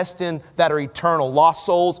we invest in that are eternal, lost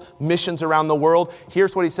souls, missions around the world,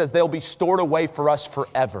 here's what He says, they'll be stored away for us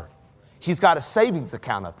forever. He's got a savings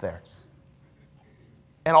account up there.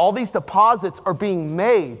 And all these deposits are being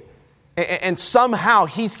made. And somehow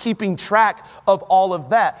He's keeping track of all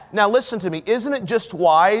of that. Now listen to me, isn't it just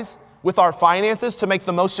wise with our finances to make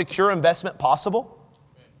the most secure investment possible?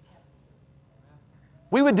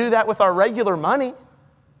 We would do that with our regular money.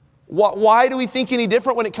 Why do we think any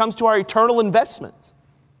different when it comes to our eternal investments?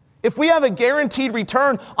 If we have a guaranteed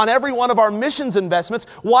return on every one of our missions investments,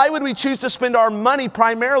 why would we choose to spend our money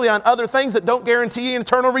primarily on other things that don't guarantee an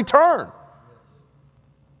eternal return?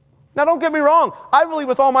 Now, don't get me wrong. I believe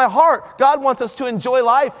with all my heart, God wants us to enjoy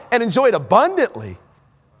life and enjoy it abundantly.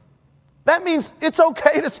 That means it's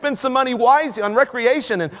okay to spend some money wisely on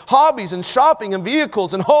recreation and hobbies and shopping and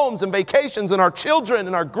vehicles and homes and vacations and our children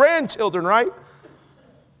and our grandchildren, right?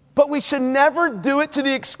 But we should never do it to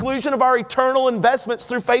the exclusion of our eternal investments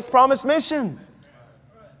through Faith Promise Missions.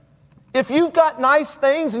 If you've got nice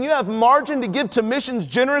things and you have margin to give to missions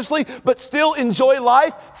generously, but still enjoy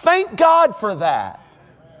life, thank God for that.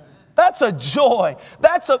 That's a joy.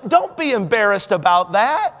 Don't be embarrassed about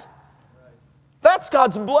that. That's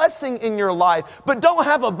God's blessing in your life. But don't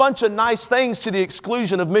have a bunch of nice things to the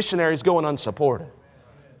exclusion of missionaries going unsupported.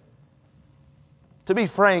 To be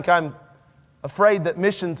frank, I'm afraid that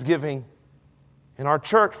missions giving in our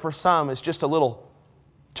church for some is just a little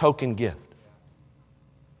token gift.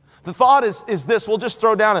 The thought is this, we'll just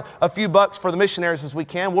throw down a few bucks for the missionaries as we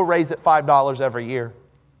can. We'll raise it $5 every year.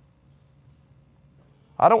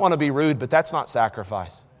 I don't want to be rude, but that's not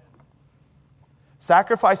sacrifice.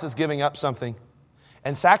 Sacrifice is giving up something,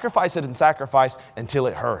 and sacrifice it and sacrifice until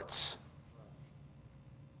it hurts.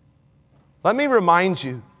 Let me remind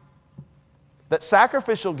you that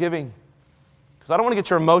sacrificial giving, because I don't want to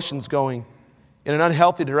get your emotions going in an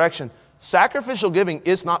unhealthy direction, sacrificial giving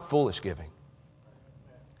is not foolish giving.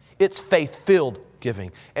 It's faith-filled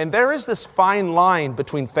giving. And there is this fine line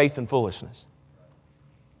between faith and foolishness.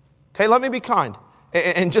 Okay, let me be kind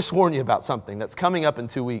and just warn you about something that's coming up in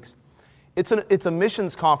 2 weeks. It's a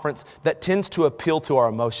missions conference that tends to appeal to our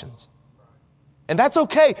emotions. And that's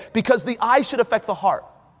okay, because the eye should affect the heart.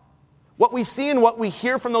 What we see and what we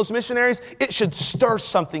hear from those missionaries, it should stir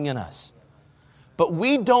something in us. But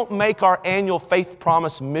we don't make our annual Faith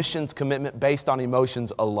Promise missions commitment based on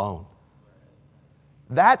emotions alone.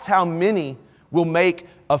 That's how many will make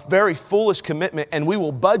a very foolish commitment, and we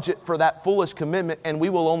will budget for that foolish commitment, and we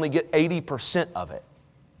will only get 80% of it.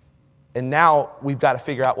 And now we've got to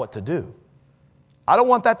figure out what to do. I don't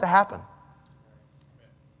want that to happen.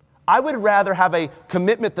 I would rather have a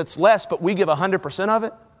commitment that's less, but we give 100% of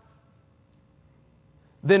it,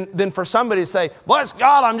 than for somebody to say, bless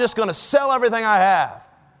God, I'm just going to sell everything I have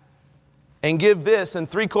and give this, and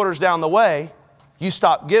 3/4 down the way, you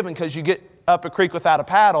stop giving because you get up a creek without a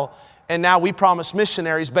paddle, and now we promise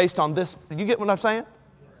missionaries based on this. You get what I'm saying?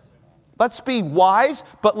 Let's be wise,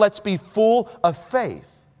 but let's be full of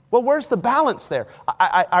faith. Well, where's the balance there?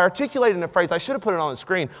 I articulated in a phrase. I should have put it on the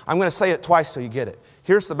screen. I'm going to say it twice so you get it.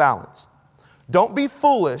 Here's the balance. Don't be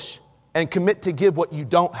foolish and commit to give what you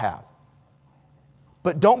don't have.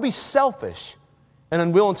 But don't be selfish and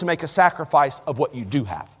unwilling to make a sacrifice of what you do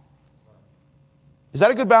have. Is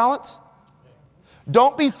that a good balance?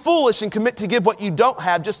 Don't be foolish and commit to give what you don't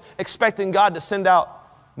have, just expecting God to send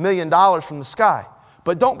out $1 million from the sky.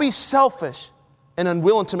 But don't be selfish and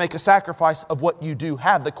unwilling to make a sacrifice of what you do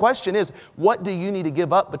have. The question is, what do you need to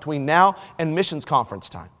give up between now and missions conference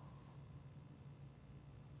time?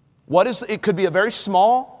 It could be a very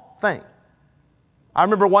small thing. I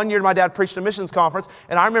remember one year my dad preached a missions conference,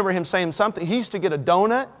 and I remember him saying something. He used to get a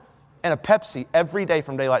donut and a Pepsi every day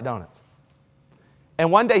from Daylight Donuts.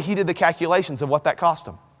 And one day he did the calculations of what that cost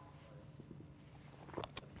him.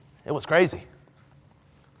 It was crazy.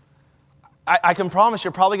 I can promise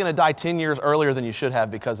you're probably going to die 10 years earlier than you should have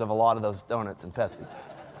because of a lot of those donuts and Pepsis.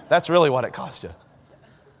 That's really what it cost you.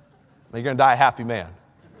 You're going to die a happy man.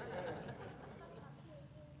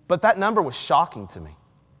 But that number was shocking to me.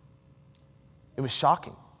 It was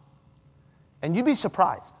shocking. And you'd be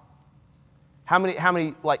surprised how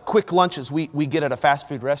many like quick lunches we get at a fast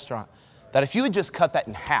food restaurant, that if you would just cut that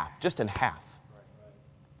in half, just in half,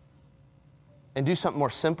 and do something more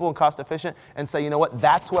simple and cost efficient and say, you know what,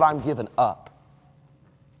 that's what I'm giving up.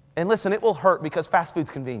 And listen, it will hurt because fast food's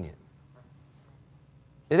convenient.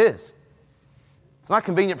 It is. It's not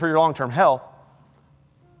convenient for your long-term health,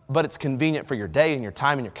 but it's convenient for your day and your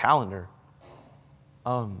time and your calendar.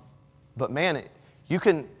 But man, you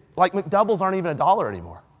can, like McDoubles aren't even $1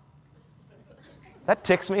 anymore. That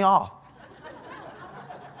ticks me off.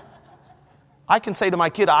 I can say to my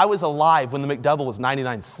kid, I was alive when the McDouble was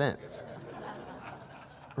 99 cents.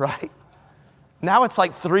 Right? Now it's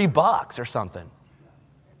like $3 or something.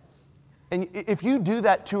 And if you do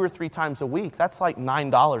that 2 or 3 times a week, that's like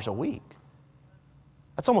 $9 a week.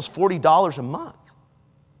 That's almost $40 a month.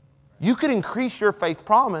 You could increase your faith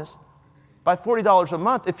promise by $40 a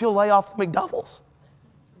month if you'll lay off McDoubles.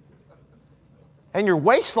 And your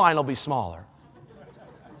waistline will be smaller.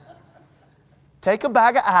 Take a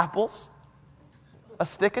bag of apples, a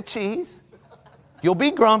stick of cheese. You'll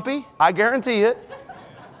be grumpy, I guarantee it.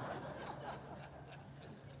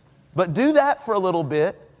 But do that for a little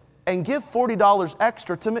bit and give $40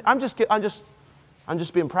 extra to me. I'm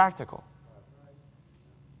just being practical.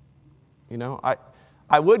 You know,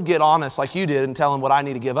 I would get honest like you did and tell them what I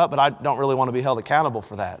need to give up, but I don't really want to be held accountable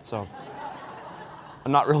for that. So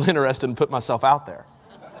I'm not really interested in putting myself out there.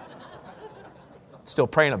 Still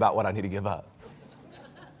praying about what I need to give up.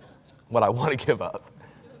 What I want to give up.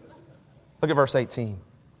 Look at verse 18.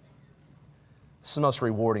 This is the most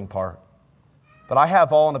rewarding part. But I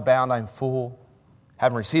have all and abound, I am full,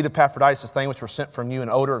 having received Epaphroditus, this thing which were sent from you, an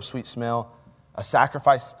odor of sweet smell, a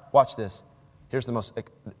sacrifice. Watch this. Here's the most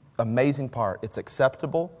amazing part. It's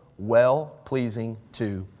acceptable, well-pleasing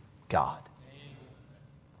to God.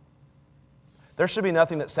 There should be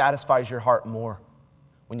nothing that satisfies your heart more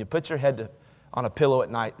when you put your head on a pillow at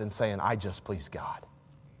night than saying, I just please God.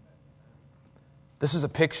 This is a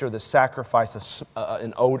picture of the sacrifice,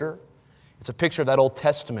 an odor. It's a picture of that Old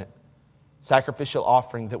Testament sacrificial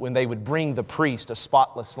offering that when they would bring the priest a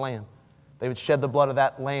spotless lamb, they would shed the blood of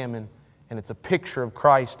that lamb, and it's a picture of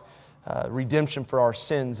Christ, redemption for our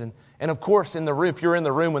sins. And of course, in the room, if you're in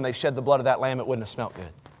the room when they shed the blood of that lamb, it wouldn't have smelled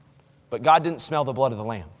good. But God didn't smell the blood of the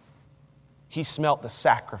lamb. He smelt the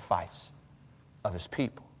sacrifice of His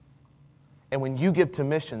people. And when you give to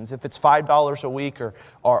missions, if it's $5 a week or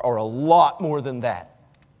a lot more than that,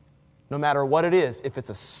 no matter what it is, if it's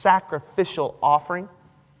a sacrificial offering,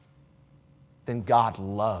 then God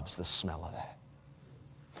loves the smell of that.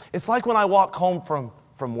 It's like when I walk home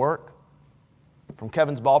from work, from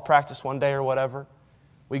Kevin's ball practice one day or whatever.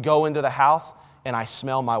 We go into the house and I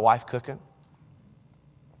smell my wife cooking.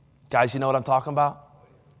 Guys, you know what I'm talking about?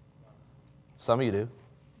 Some of you do.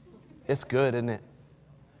 It's good, isn't it?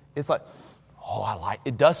 It's like,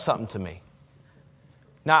 it does something to me.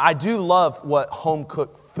 Now, I do love what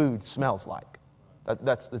home-cooked food smells like.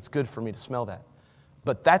 It's good for me to smell that.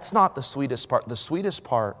 But that's not the sweetest part. The sweetest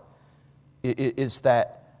part is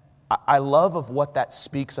that I love of what that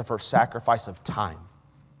speaks of her sacrifice of time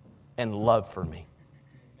and love for me.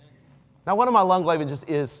 Now, one of my lung languages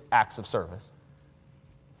is acts of service.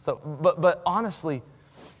 So, but honestly,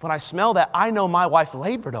 when I smell that, I know my wife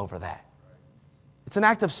labored over that. It's an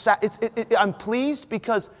act of, I'm pleased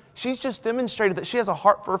because she's just demonstrated that she has a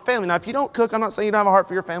heart for her family. Now, if you don't cook, I'm not saying you don't have a heart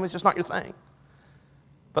for your family. It's just not your thing.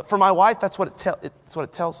 But for my wife, that's what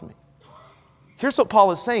it tells me. Here's what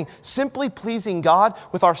Paul is saying. Simply pleasing God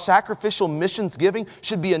with our sacrificial missions giving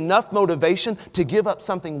should be enough motivation to give up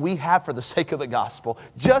something we have for the sake of the gospel.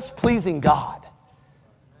 Just pleasing God.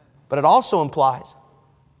 But it also implies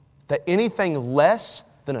that anything less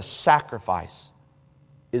than a sacrifice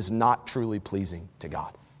is not truly pleasing to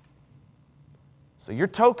God. So your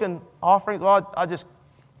token offerings, well, I'll just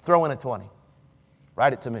throw in a 20.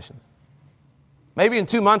 Write it to missions. Maybe in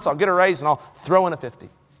 2 months I'll get a raise and I'll throw in a 50.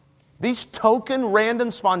 These token, random,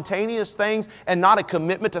 spontaneous things and not a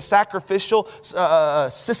commitment to sacrificial,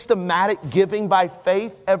 systematic giving by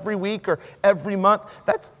faith every week or every month,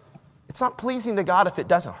 it's not pleasing to God if it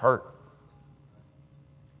doesn't hurt.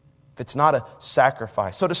 If it's not a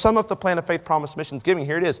sacrifice. So to sum up the plan of faith, promise, missions, giving,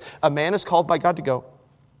 here it is. A man is called by God to go.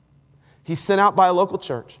 He's sent out by a local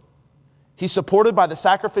church. He's supported by the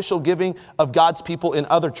sacrificial giving of God's people in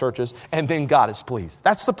other churches, and then God is pleased.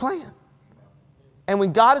 That's the plan. And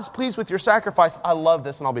when God is pleased with your sacrifice, I love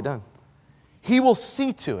this and I'll be done. He will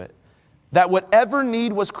see to it that whatever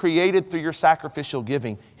need was created through your sacrificial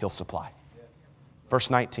giving, He'll supply. Verse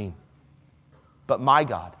 19. But my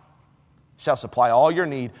God shall supply all your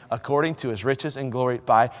need according to His riches and glory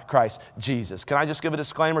by Christ Jesus. Can I just give a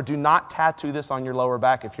disclaimer? Do not tattoo this on your lower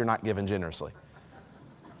back if you're not giving generously.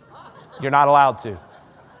 You're not allowed to.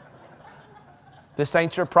 This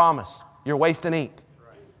ain't your promise. You're wasting ink.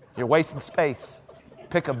 You're wasting space.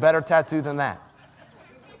 Pick a better tattoo than that.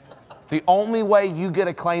 The only way you get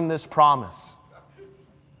to claim this promise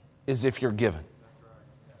is if you're given.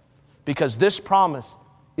 Because this promise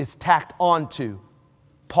is tacked onto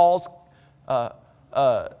Paul's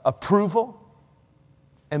approval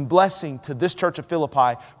and blessing to this church of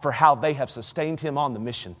Philippi for how they have sustained him on the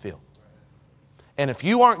mission field. And if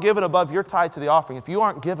you aren't given above your tithe to the offering, if you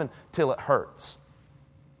aren't given till it hurts,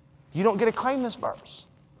 you don't get to claim this verse.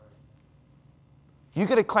 You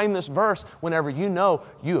get to claim this verse whenever you know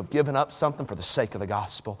you have given up something for the sake of the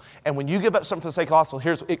gospel. And when you give up something for the sake of the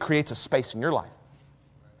gospel, it creates a space in your life.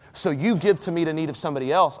 So you give to meet a need of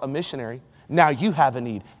somebody else, a missionary. Now you have a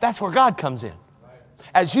need. That's where God comes in.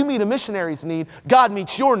 As you meet a missionary's need, God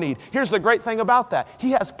meets your need. Here's the great thing about that.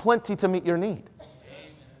 He has plenty to meet your need.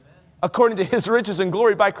 According to His riches and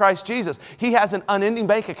glory by Christ Jesus, He has an unending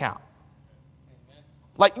bank account.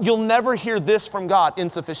 Like you'll never hear this from God,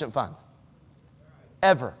 insufficient funds.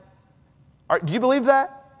 Ever. Do you believe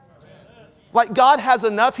that? Like God has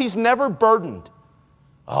enough. He's never burdened.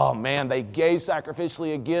 Oh man, they gave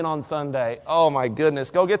sacrificially again on Sunday. Oh my goodness.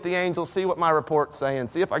 Go get the angels, see what my report's saying.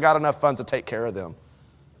 See if I got enough funds to take care of them.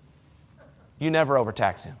 You never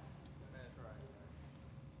overtax Him.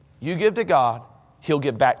 You give to God, He'll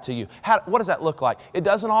give back to you. What does that look like? It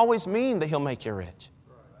doesn't always mean that He'll make you rich.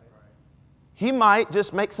 He might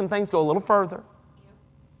just make some things go a little further.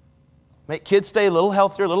 Make kids stay a little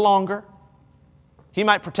healthier, a little longer. He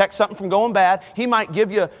might protect something from going bad. He might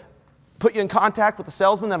put you in contact with a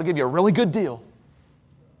salesman that'll give you a really good deal.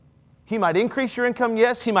 He might increase your income,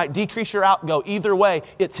 yes. He might decrease your outgo. Either way,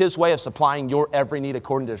 it's His way of supplying your every need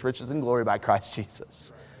according to His riches and glory by Christ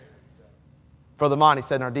Jesus. Brother Monty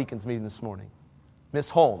said in our deacons meeting this morning, Miss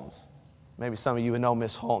Holmes, maybe some of you would know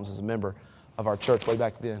Miss Holmes as a member of our church way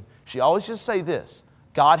back then. She always just say this,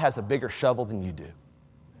 God has a bigger shovel than you do.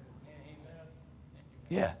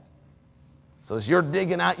 Yeah. So as you're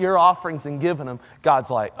digging out your offerings and giving them, God's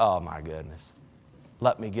like, oh my goodness,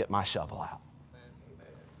 let me get my shovel out.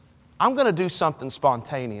 I'm going to do something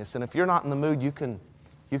spontaneous, and if you're not in the mood, you can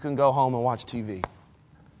go home and watch TV.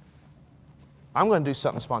 I'm going to do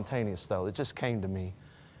something spontaneous, though. It just came to me.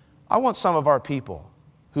 I want some of our people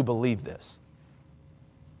who believe this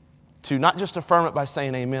to not just affirm it by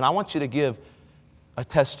saying amen. I want you to give a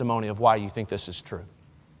testimony of why you think this is true.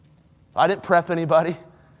 I didn't prep anybody,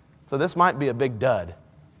 so this might be a big dud.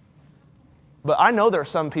 But I know there are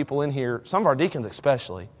some people in here, some of our deacons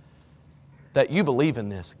especially, that you believe in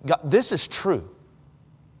this. God, this is true.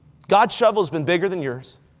 God's shovel has been bigger than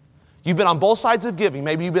yours. You've been on both sides of giving.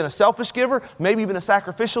 Maybe you've been a selfish giver, maybe you've been a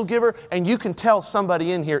sacrificial giver, and you can tell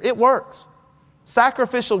somebody in here, it works.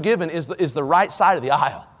 Sacrificial giving is the right side of the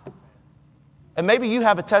aisle. And maybe you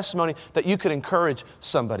have a testimony that you could encourage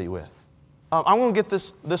somebody with. I'm going to get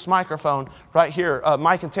this microphone right here.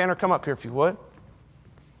 Mike and Tanner, come up here if you would.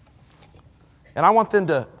 And I want them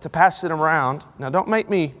to pass it around. Now, don't make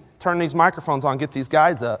me turn these microphones on and get these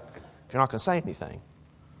guys up if you're not going to say anything.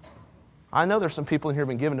 I know there's some people in here who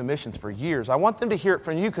have been giving to missions for years. I want them to hear it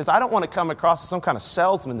from you because I don't want to come across as some kind of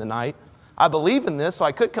salesman tonight. I believe in this, so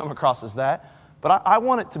I could come across as that. But I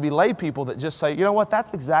want it to be lay people that just say, you know what,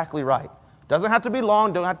 that's exactly right. Doesn't have to be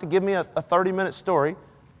long. Don't have to give me a 30-minute story.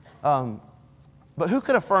 But who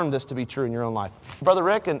could affirm this to be true in your own life? Brother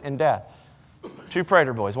Rick and Dad, two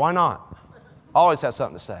Prater boys. Why not? Always has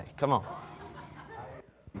something to say. Come on.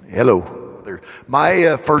 Hello.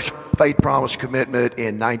 My first faith promise commitment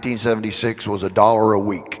in 1976 was $1 a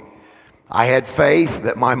week. I had faith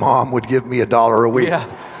that my mom would give me $1 a week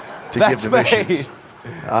to give to missions.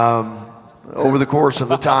 Over the course of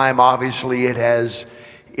the time, obviously, it has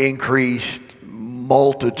increased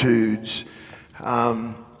multitudes.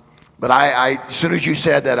 But as soon as you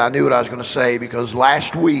said that, I knew what I was going to say, because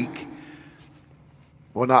last week,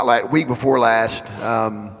 well, not last week before last,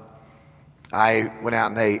 I went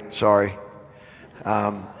out and ate. Sorry.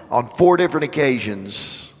 On 4 different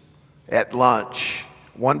occasions at lunch,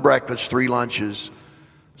 1 breakfast, 3 lunches,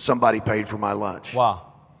 somebody paid for my lunch.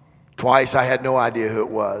 Wow. Twice I had no idea who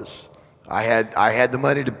it was. I had the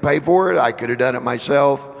money to pay for it. I could have done it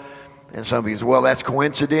myself. And somebody said, well, that's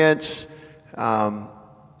coincidence.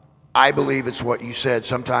 I believe it's what you said.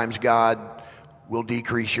 Sometimes God will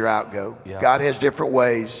decrease your outgo. Yeah. God has different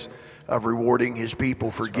ways of rewarding his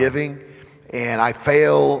people for giving. And I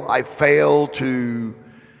fail to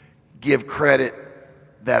give credit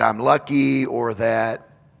that I'm lucky or that,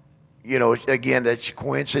 again, that's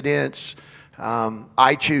coincidence.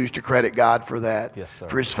 I choose to credit God for that, yes, sir,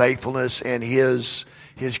 for his faithfulness and his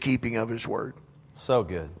keeping of his word. So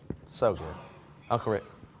good. So good. Uncle Rick.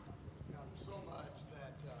 So much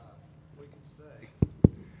that we can say,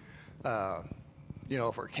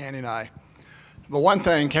 for Candy and I. But one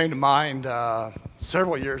thing came to mind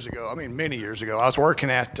several years ago, many years ago. I was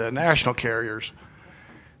working at national carriers,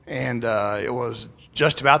 and it was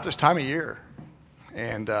just about this time of year.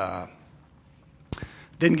 And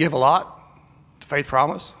didn't give a lot to Faith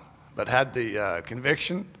Promise, but had the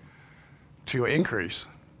conviction to increase.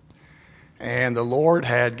 And the Lord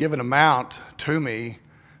had given amount to me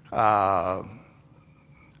what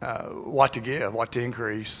to give, what to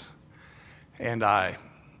increase. And I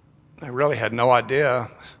really had no idea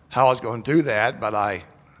how I was going to do that, but I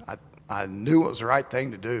knew it was the right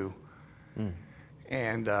thing to do.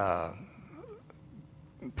 And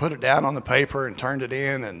put it down on the paper and turned it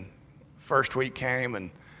in, and first week came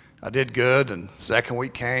and I did good, and second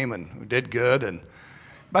week came and we did good, and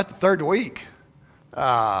about the third week,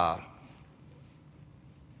 our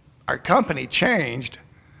company changed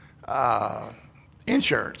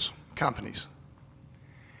insurance companies.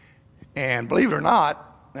 And believe it or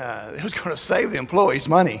not, it was going to save the employees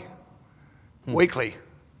money weekly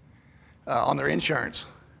on their insurance.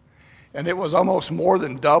 And it was almost more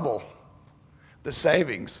than double the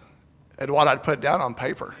savings at what I'd put down on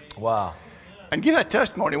paper. Wow. And give that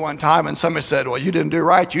testimony one time, and somebody said, well, you didn't do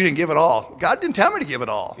right, you didn't give it all. God didn't tell me to give it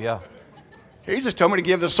all. Yeah. He just told me to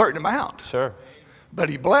give a certain amount. Sure. But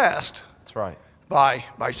he blessed. That's right. By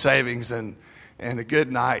savings and a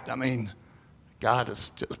good night. God has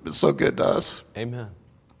just been so good to us. Amen.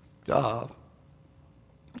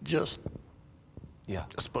 Just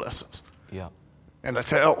bless us. Yeah. And I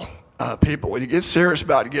tell people, when you get serious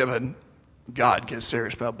about giving, God gets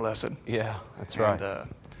serious about blessing. Yeah, that's right.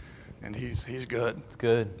 And he's good. It's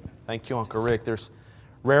good. Thank you, Uncle Rick. There's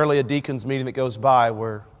rarely a deacon's meeting that goes by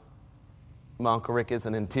where my Uncle Rick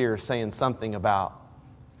isn't in tears saying something about,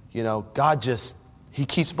 God he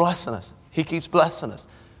keeps blessing us. He keeps blessing us.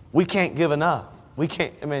 We can't give enough. We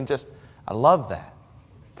can't, I love that.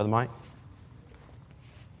 Brother Mike?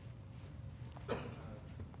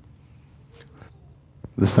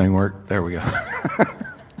 This thing worked? There we go.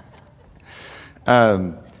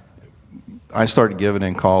 I started giving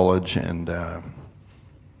in college, and I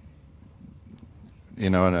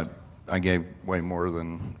gave way more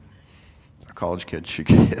than a college kid should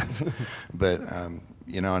give. But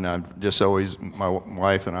and I've just always, my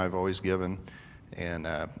wife and I've always given, and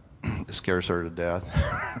it scares her to death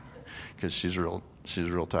because she's real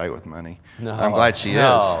tight with money. No, I'm glad she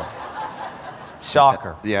is.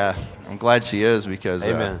 Shocker. Yeah, I'm glad she is because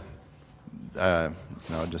Amen. It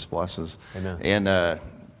just blesses. Amen. And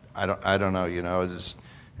I don't know, just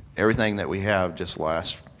everything that we have just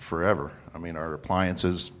lasts forever. Our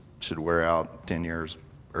appliances should wear out 10 years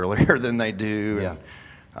earlier than they do. Yeah.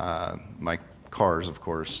 And my cars, of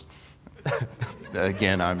course.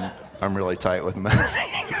 Again, I'm really tight with money.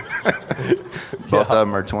 Both of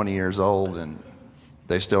them are 20 years old, and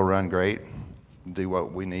they still run great, do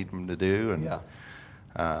what we need them to do.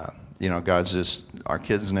 And God's just, our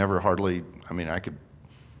kids never hardly,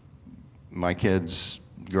 my kids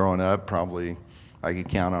growing up, probably I could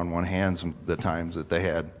count on one hand the times that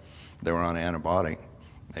they were on antibiotic,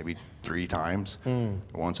 maybe 3 times,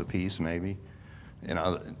 once a piece maybe. You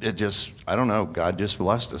know, I don't know, God just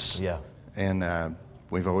blessed us. Yeah. And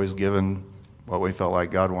we've always given what we felt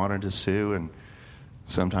like God wanted us to, and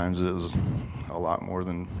sometimes it was a lot more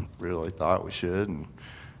than we really thought we should.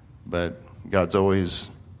 But God's always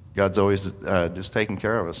just taking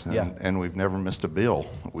care of us, and we've never missed a bill.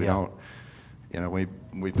 We don't, you know,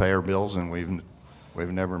 we pay our bills, and we've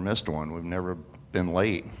never missed one. We've never been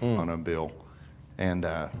late on a bill, and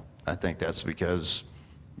I think that's because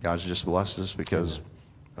God's just blessed us because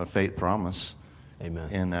of faith promise. Amen.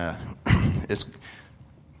 And it's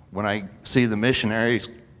when I see the missionaries,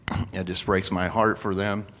 it just breaks my heart for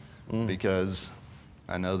them because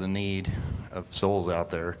I know the need of souls out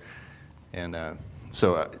there, and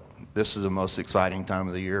so this is the most exciting time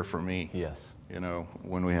of the year for me. Yes. You know,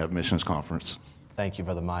 when we have missions conference. Thank you,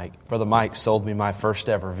 Brother Mike. Brother Mike sold me my first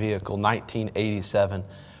ever vehicle, 1987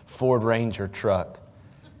 Ford Ranger truck,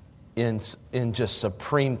 in just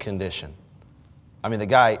supreme condition. I mean, the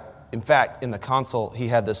guy, in fact, in the console, he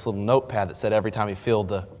had this little notepad that said every time he filled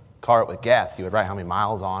the car up with gas, he would write how many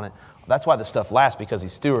miles on it. That's why this stuff lasts, because he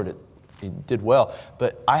stewarded it. He did well.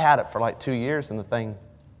 But I had it for like 2 years, and the thing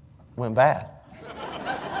went bad.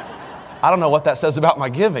 I don't know what that says about my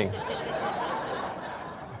giving.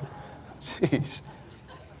 Jeez.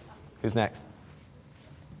 Who's next?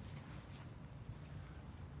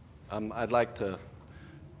 I'd like to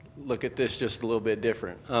look at this just a little bit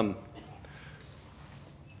different.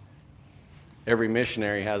 Every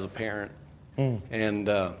missionary has a parent. And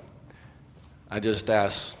I just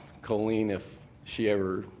asked Colleen if she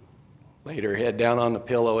ever laid her head down on the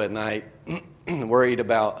pillow at night worried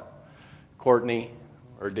about Courtney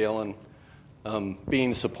or Dylan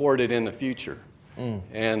being supported in the future.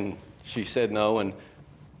 And she said no, and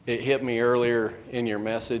it hit me earlier in your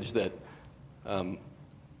message that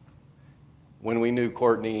when we knew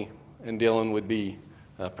Courtney and Dylan would be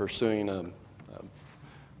pursuing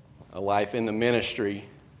a life in the ministry,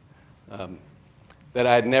 that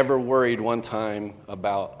I'd never worried one time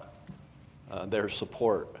about their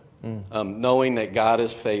support. Knowing that God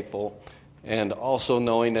is faithful, and also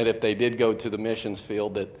knowing that if they did go to the missions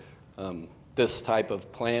field, that this type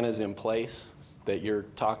of plan is in place that you're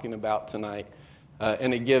talking about tonight.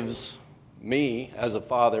 And it gives me, as a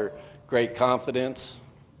father, great confidence,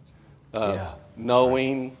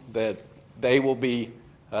 knowing that they will be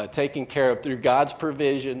taken care of through God's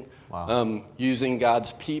provision, using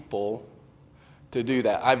God's people to do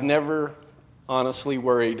that. I've never honestly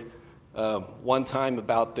worried one time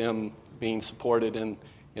about them being supported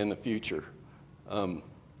in the future. And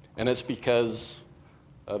it's because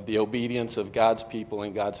of the obedience of God's people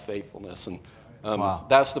and God's faithfulness. And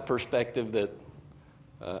that's the perspective that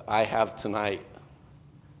I have tonight.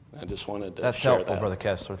 I just wanted to That's share helpful, that. Brother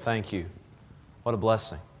Kessler. Thank you. What a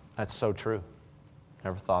blessing. That's so true.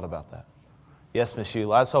 Never thought about that. Yes, Miss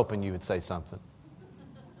Sheila, I was hoping you would say something.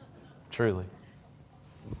 Truly.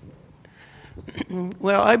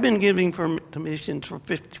 Well, I've been giving to missions for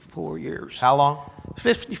 54 years. How long?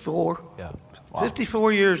 54. Yeah. Wow.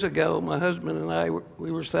 54 years ago, my husband and I,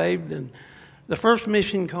 we were saved, and the first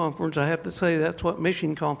mission conference, I have to say that's what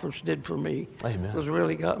mission conference did for me. Amen. Was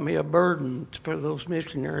really got me a burden for those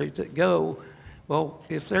missionaries that go. Well,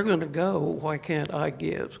 if they're going to go, why can't I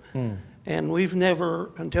give? And we've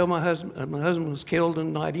never, until my husband was killed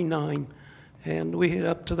in '99, and we had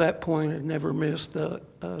up to that point had never missed a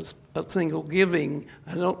single giving.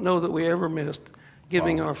 I don't know that we ever missed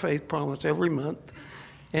giving our faith promise every month.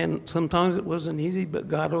 And sometimes it wasn't easy, but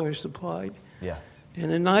God always supplied. Yeah.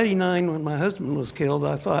 And in '99, when my husband was killed,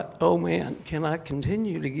 I thought, oh man, can I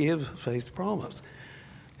continue to give faith promise?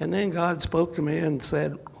 And then God spoke to me and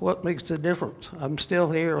said, what makes the difference? I'm still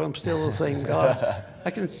here. I'm still the same God.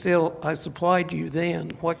 I supplied you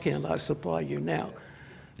then. What can I supply you now?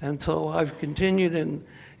 And so I've continued, and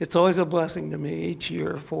it's always a blessing to me each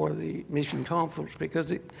year for the mission conference,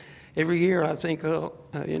 because every year I think,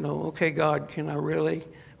 okay, God,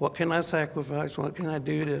 what can I sacrifice? What can I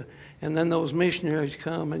do to, and then those missionaries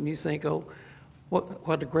come and you think, oh,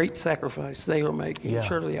 what a great sacrifice they are making. Yeah.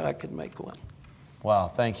 Surely I could make one. Wow,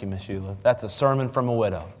 thank you, Miss Sheila. That's a sermon from a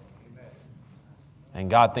widow.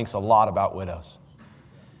 And God thinks a lot about widows.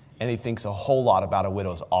 And He thinks a whole lot about a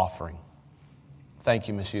widow's offering. Thank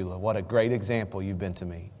you, Miss Sheila. What a great example you've been to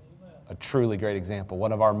me. A truly great example.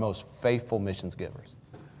 One of our most faithful missions givers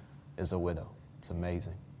is a widow. It's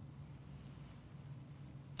amazing.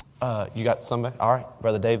 You got somebody? All right,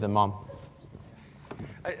 Brother Dave, then Mom.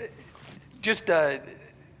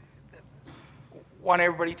 want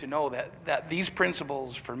everybody to know that these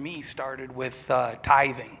principles for me started with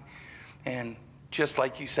tithing. And just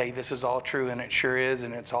like you say, this is all true, and it sure is,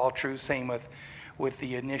 and it's all true. Same with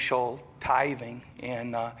the initial tithing.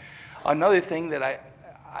 And another thing that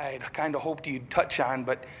I kind of hoped you'd touch on,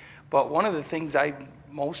 but one of the things I'm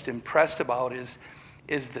most impressed about is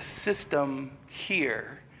the system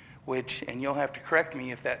here, which, and you'll have to correct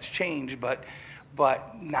me if that's changed, but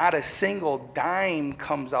not a single dime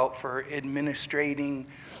comes out for administrating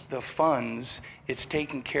the funds. It's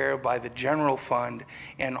taken care of by the general fund,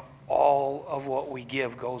 and all of what we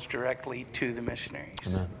give goes directly to the missionaries.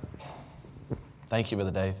 Amen. Thank you,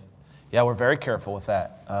 Brother Dave. Yeah, we're very careful with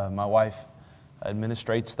that. My wife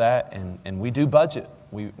administrates that, and we do budget.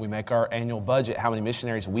 We make our annual budget, how many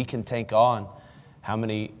missionaries we can take on, how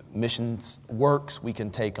many missions works we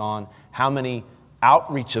can take on, how many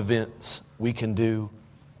outreach events we can do,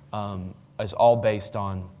 is all based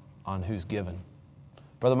on who's given.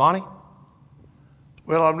 Brother Monty?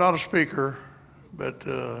 Well, I'm not a speaker, but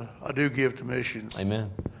I do give to missions.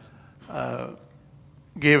 Amen.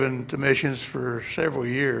 Given to missions for several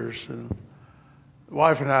years, and the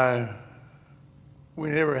wife and I, we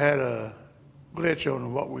never had a glitch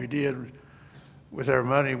on what we did with our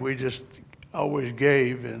money. We just always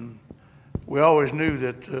gave, and we always knew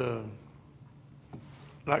that,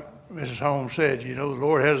 like Mrs. Holmes said, the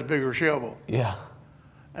Lord has a bigger shovel. Yeah.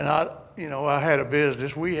 And I had a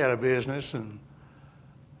business. We had a business, and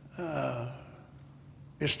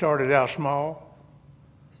it started out small,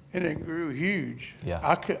 and it grew huge. Yeah.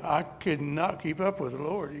 I could not keep up with the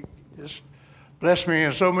Lord. He just blessed me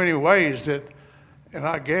in so many ways and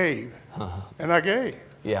I gave, and I gave.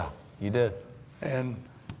 Yeah, you did. And,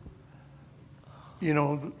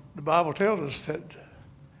 the Bible tells us that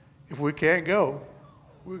if we can't go,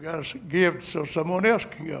 we've got to give so someone else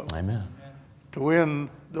can go. Amen. To win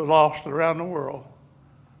the lost around the world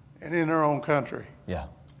and in their own country. Yeah.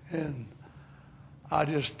 And I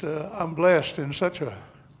just, I'm blessed in such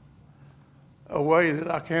a way that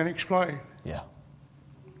I can't explain. Yeah.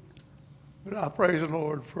 But I praise the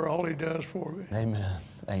Lord for all He does for me. Amen.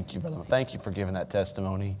 Thank you, brother. Thank you for giving that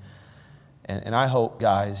testimony. And I hope,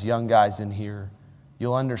 guys, young guys in here,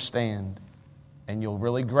 you'll understand and you'll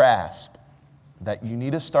really grasp that you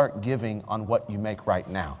need to start giving on what you make right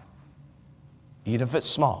now. Even if it's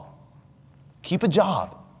small. Keep a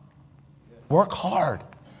job. Work hard.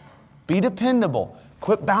 Be dependable.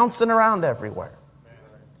 Quit bouncing around everywhere.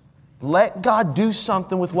 Let God do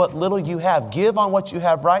something with what little you have. Give on what you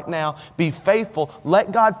have right now. Be faithful.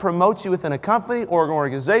 Let God promote you within a company or an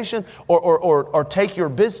organization or take your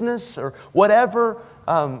business or whatever.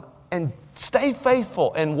 And stay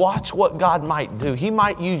faithful and watch what God might do. He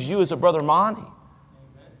might use you as a Brother Monty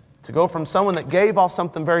to go from someone that gave off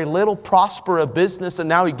something very little, prosper a business, and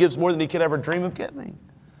now he gives more than he could ever dream of giving.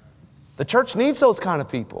 The church needs those kind of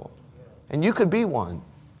people. And you could be one.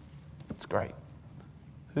 It's great.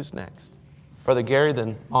 Who's next? Brother Gary,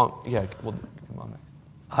 then Mom. Yeah, we'll come on next.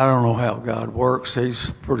 I don't know how God works.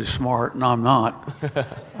 He's pretty smart, and I'm not.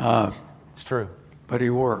 It's true. But He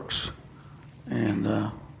works.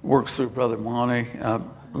 And works through Brother Monty. I've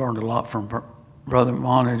learned a lot from Brother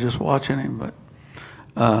Monty just watching him.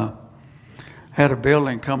 But had a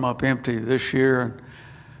building come up empty this year. And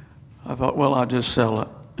I thought, well, I'll just sell it.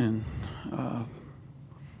 And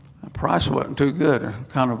the price wasn't too good.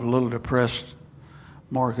 Kind of a little depressed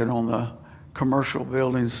market on the commercial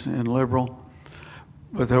buildings in Liberal,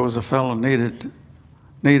 but there was a fellow needed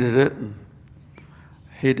it, and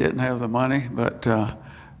he didn't have the money, but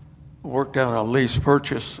worked out a lease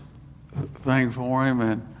purchase thing for him,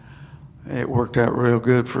 and it worked out real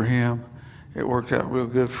good for him. It worked out real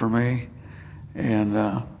good for me, and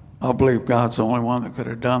I believe God's the only one that could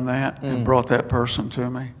have done that and brought that person to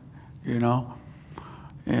me,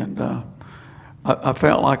 and I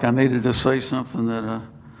felt like I needed to say something that an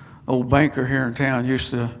old banker here in town used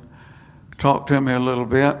to talk to me a little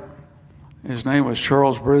bit. His name was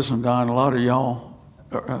Charles Brisendine. A lot of y'all,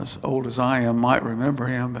 as old as I am, might remember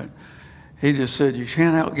him, but he just said, you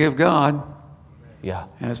can't outgive God. Yeah.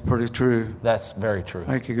 And that's pretty true. That's very true.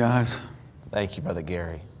 Thank you, guys. Thank you, Brother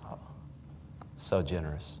Gary. So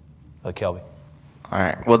generous. Brother Kelby. All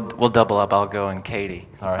right, we'll double up. I'll go and Katie.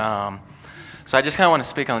 All right. So I just kind of want to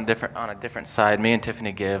speak on a different side. Me and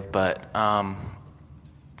Tiffany give, but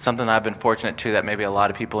something I've been fortunate to that maybe a lot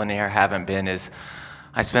of people in here haven't been is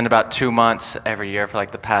I spend about 2 months every year for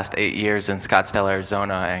like the past 8 years in Scottsdale,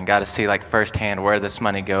 Arizona, and got to see like firsthand where this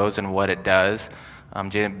money goes and what it does.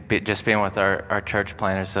 Just being with our church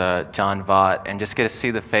planners, John Vaught, and just get to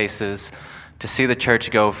see the faces, to see the church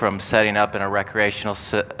go from setting up in a recreational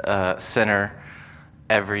center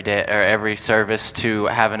every day or every service to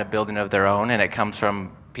having a building of their own, and it comes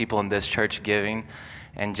from people in this church giving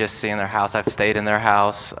and just seeing their house. I've stayed in their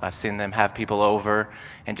house. I've seen them have people over,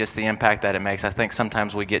 and just the impact that it makes. I think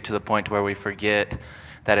sometimes we get to the point where we forget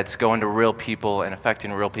that it's going to real people and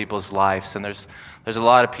affecting real people's lives. And there's a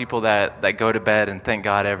lot of people that go to bed and thank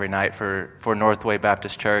God every night for Northway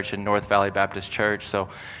Baptist Church and North Valley Baptist Church. So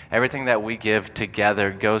everything that we give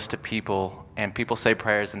together goes to people, and people say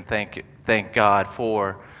prayers and thank God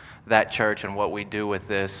for that church and what we do with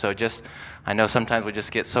this. So I know sometimes we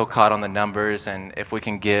just get so caught on the numbers and if we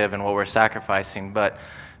can give and what we're sacrificing, but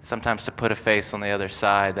sometimes to put a face on the other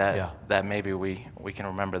side that maybe we can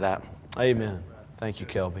remember that. Amen. Thank you,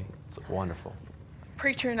 Kelby. It's wonderful.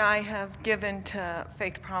 Preacher and I have given to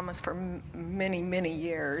Faith Promise for many, many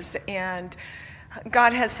years, and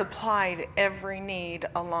God has supplied every need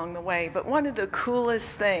along the way. But one of the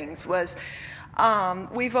coolest things was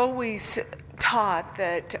we've always taught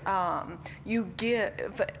that you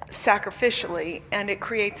give sacrificially, and it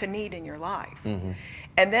creates a need in your life. Mm-hmm.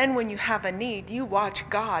 And then when you have a need, you watch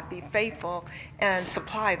God be faithful and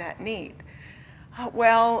supply that need.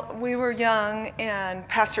 Well, we were young, and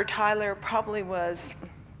Pastor Tyler probably was,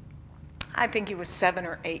 I think he was 7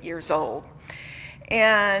 or 8 years old.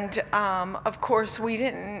 And, of course, we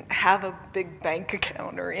didn't have a big bank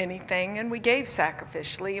account or anything, and we gave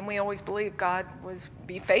sacrificially, and we always believed God was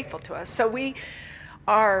be faithful to us. So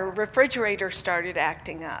our refrigerator started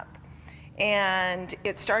acting up, and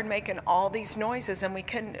it started making all these noises, and we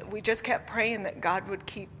just kept praying that God would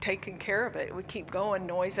keep taking care of it. It would keep going,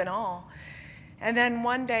 noise and all. And then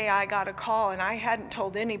one day I got a call, and I hadn't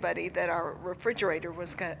told anybody that our refrigerator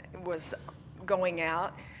was going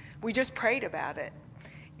out. We just prayed about it.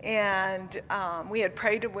 And we had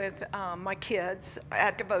prayed with my kids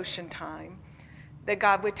at devotion time that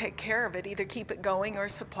God would take care of it, either keep it going or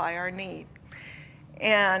supply our need.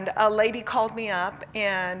 And a lady called me up,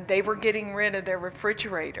 and they were getting rid of their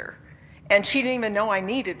refrigerator. And she didn't even know I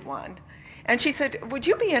needed one. And she said, "Would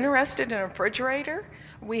you be interested in a refrigerator?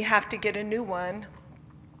 We have to get a new one."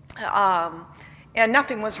 And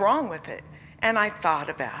nothing was wrong with it. And I thought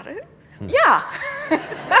about it. Yeah.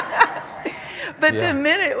 But the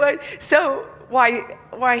minute, so while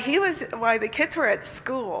the kids were at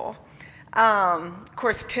school, of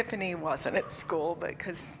course Tiffany wasn't at school, but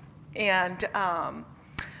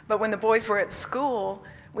when the boys were at school,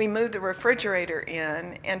 we moved the refrigerator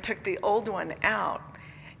in and took the old one out.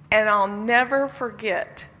 And I'll never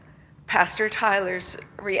forget Pastor Tyler's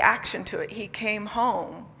reaction to it. He came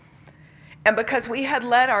home, and because we had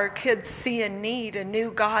let our kids see a need and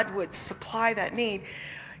knew God would supply that need,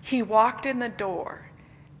 he walked in the door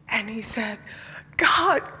and he said,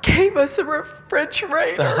 "God gave us a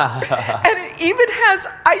refrigerator, and it even has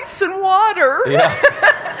ice and water." Yeah.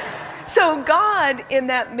 So God, in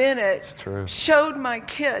that minute, showed my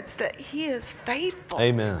kids that he is faithful.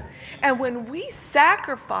 Amen. And when we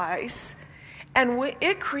sacrifice and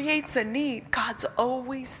it creates a need, God's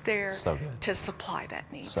always there to supply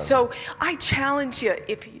that need. So I challenge you,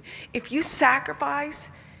 if you sacrifice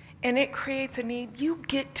and it creates a need, you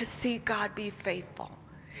get to see God be faithful.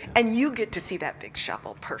 Yeah. And you get to see that big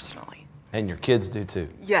shovel personally. And your kids do too.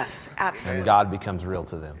 Yes, absolutely. And God becomes real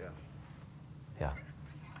to them. Yeah.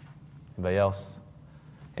 Anybody else?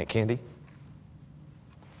 Aunt Candy?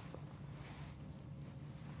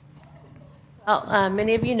 Well,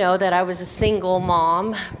 many of you know that I was a single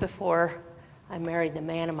mom before I married the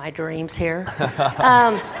man of my dreams here.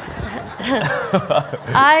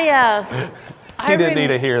 He didn't need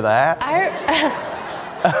to hear that.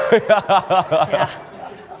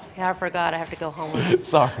 Yeah, I forgot I have to go home with it.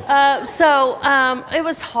 Sorry. It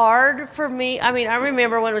was hard for me. I mean, I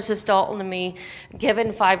remember when it was just Dalton and me,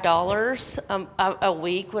 giving $5 a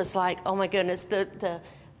week was like, oh my goodness,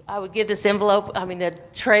 I would get this envelope, the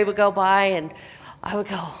tray would go by, and I would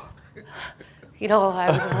go, I'm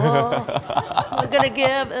going to give,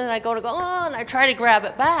 and then I go, and I try to grab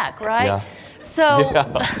it back, right? Yeah.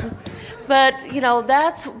 But,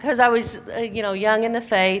 that's because I was, young in the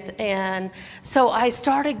faith, and so I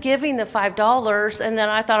started giving the $5, and then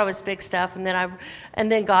I thought it was big stuff, and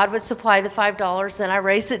then God would supply the $5, then I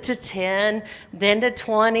raised it to 10, then to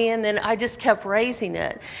 20, and then I just kept raising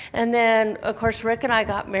it. And then, of course, Rick and I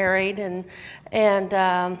got married, and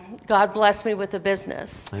God blessed me with a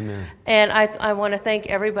business. Amen. And I want to thank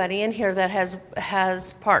everybody in here that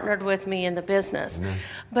has partnered with me in the business. Amen.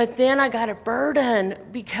 But then I got a burden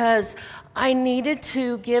because I needed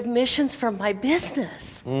to give missions from my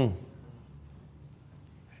business.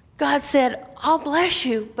 God said, I'll bless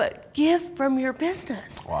you, but give from your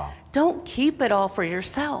business. Wow. Don't keep it all for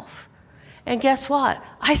yourself. And guess what?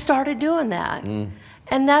 I started doing that.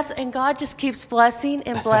 And God just keeps blessing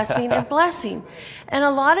and blessing and blessing. And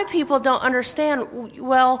a lot of people don't understand,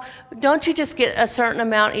 well, don't you just get a certain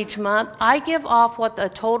amount each month? I give off what the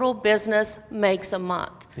total business makes a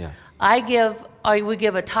month. Yeah. We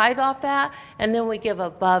give a tithe off that, and then we give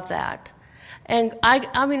above that. And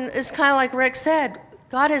I mean, it's kind of like Rick said,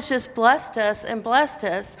 God has just blessed us and blessed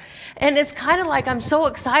us. And it's kind of like I'm so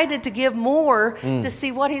excited to give more to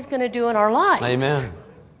see what he's going to do in our lives. Amen.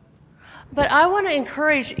 But I want to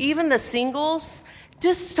encourage even the singles,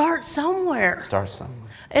 just start somewhere. Start somewhere.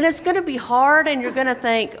 And it's going to be hard, and you're going to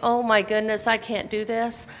think, oh my goodness, I can't do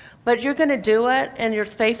this. But you're going to do it, and your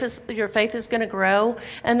faith is going to grow,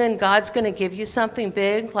 and then God's going to give you something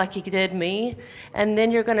big like he did me. And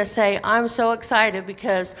then you're going to say, I'm so excited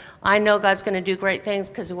because I know God's going to do great things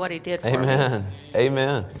because of what he did for me. Amen.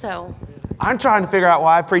 Amen. So I'm trying to figure out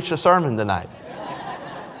why I preached a sermon tonight.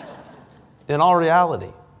 In all reality.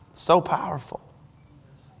 So powerful.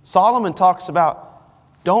 Solomon talks about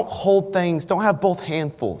don't hold things, don't have both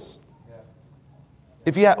handfuls.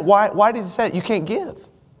 If you have, why does he say it? You can't give.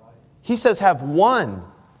 He says have one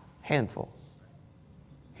handful.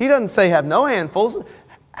 He doesn't say have no handfuls.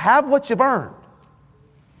 Have what you've earned.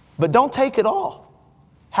 But don't take it all.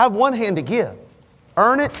 Have one hand to give.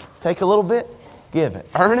 Earn it, take a little bit, give it.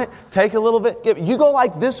 Earn it, take a little bit, give it. You go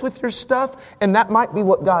like this with your stuff, and that might be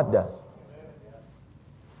what God does.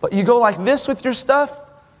 But you go like this with your stuff,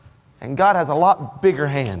 and God has a lot bigger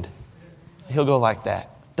hand. He'll go like that.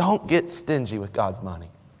 Don't get stingy with God's money.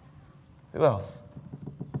 Who else?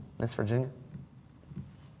 Miss Virginia?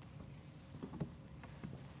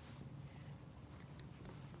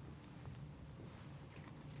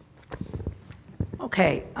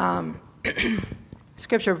 Okay.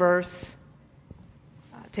 Scripture verse.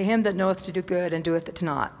 To him that knoweth to do good and doeth it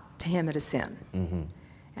not, to him it is sin. Mm-hmm.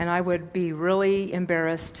 And I would be really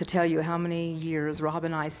embarrassed to tell you how many years Rob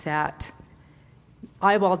and I sat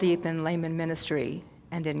eyeball deep in layman ministry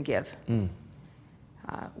and didn't give.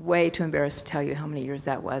 Way too embarrassed to tell you how many years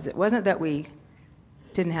that was. It wasn't that we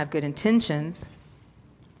didn't have good intentions.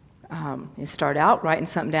 You start out writing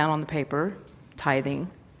something down on the paper, tithing,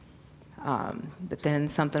 but then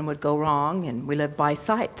something would go wrong, and we lived by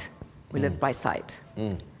sight. Lived by sight.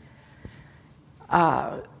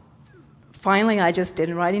 Finally, I just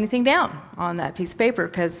didn't write anything down on that piece of paper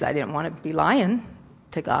because I didn't want to be lying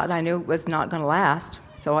to God. I knew it was not going to last,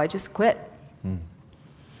 so I just quit.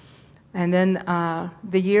 And then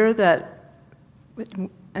the year that,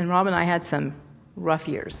 and Rob and I had some rough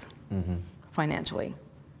years financially.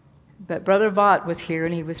 But Brother Vaught was here,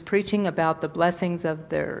 and he was preaching about the blessings of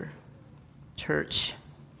their church.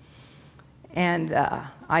 And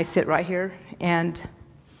I sit right here, and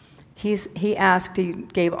he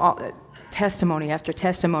gave testimony after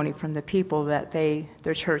testimony from the people that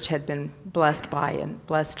their church had been blessed by and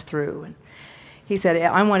blessed through. And he said,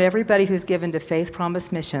 I want everybody who's given to Faith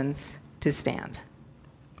Promise Missions to stand.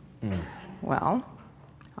 Well,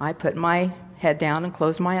 I put my head down and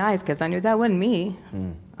closed my eyes because I knew that wasn't me.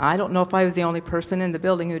 I don't know if I was the only person in the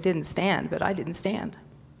building who didn't stand, but I didn't stand.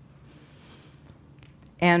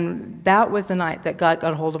 And that was the night that God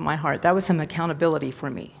got a hold of my heart. That was some accountability for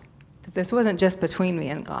me. This wasn't just between me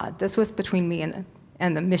and God. This was between me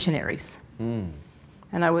and the missionaries. And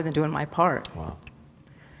I wasn't doing my part. Wow.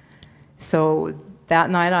 So that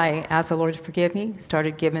night I asked the Lord to forgive me,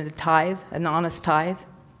 started giving a tithe, an honest tithe,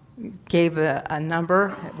 gave a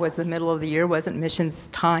number. It was the middle of the year, wasn't missions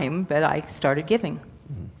time, but I started giving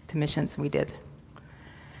to missions, we did.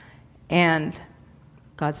 And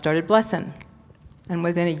God started blessing. And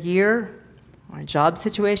within a year, our job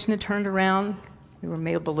situation had turned around. We were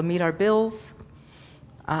able to meet our bills.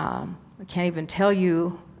 I can't even tell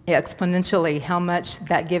you exponentially how much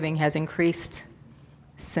that giving has increased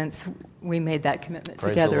since we made that commitment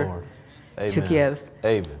together to give.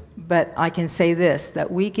 Amen. But I can say this,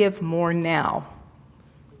 that we give more now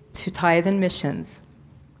to tithe and missions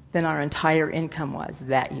than our entire income was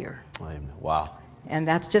that year. Amen. Wow. And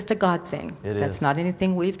that's just a God thing. That's not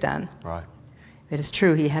anything we've done. Right. It is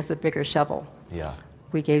true, he has the bigger shovel. Yeah.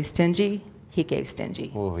 We gave stingy, he gave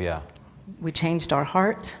stingy. Oh, yeah. We changed our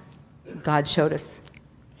heart. God showed us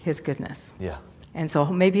his goodness. Yeah. And so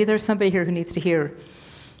maybe there's somebody here who needs to hear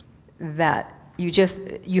that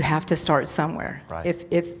you have to start somewhere. Right.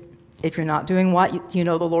 If you're not doing what you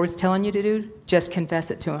know the Lord's telling you to do, just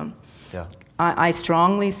confess it to him. Yeah. I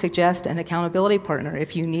strongly suggest an accountability partner.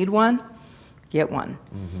 If you need one, get one.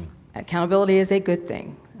 Accountability is a good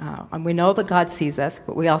thing. And we know that God sees us,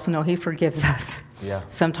 but we also know he forgives us. Yeah.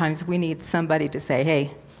 Sometimes we need somebody to say,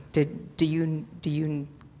 hey, do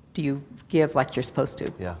you give like you're supposed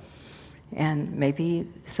to? Yeah. And maybe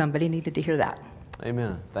somebody needed to hear that.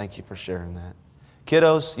 Amen. Thank you for sharing that.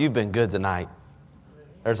 Kiddos, you've been good tonight.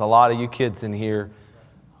 There's a lot of you kids in here.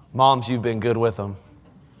 Moms, you've been good with them.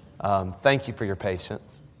 Thank you for your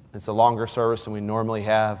patience. It's a longer service than we normally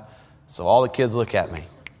have. So all the kids look at me.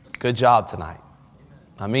 Good job tonight.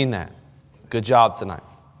 I mean that. Good job tonight.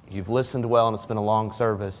 You've listened well and it's been a long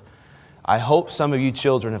service. I hope some of you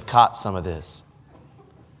children have caught some of this.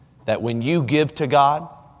 That when you give to God,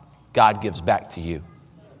 God gives back to you.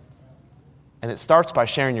 And it starts by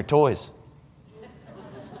sharing your toys.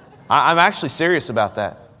 I'm actually serious about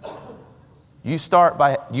that. You start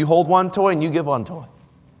by, you hold one toy and you give one toy.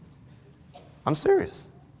 I'm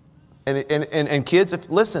serious. And kids,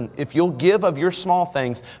 if you'll give of your small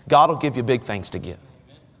things, God will give you big things to give.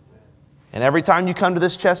 And every time you come to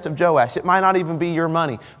this chest of Joash, it might not even be your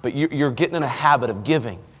money, but you're getting in a habit of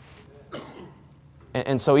giving.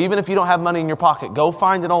 And so even if you don't have money in your pocket, go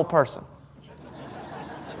find an old person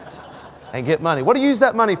and get money. What do you use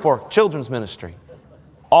that money for? Children's ministry.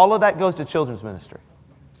 All of that goes to children's ministry.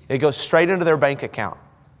 It goes straight into their bank account.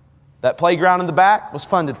 That playground in the back was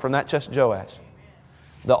funded from that chest of Joash.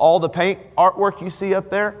 All the paint artwork you see up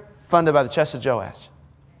there, funded by the chest of Joash.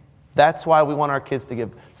 That's why we want our kids to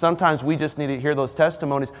give. Sometimes we just need to hear those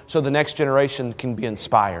testimonies so the next generation can be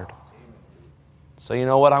inspired. So you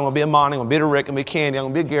know what? I'm going to be a Monty, I'm going to be a Rick, I'm going to be a Candy, I'm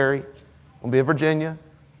going to be a Gary, I'm going to be a Virginia,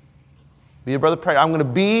 be a Brother Prater. I'm going to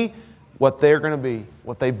be what they're going to be,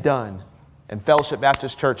 what they've done. And Fellowship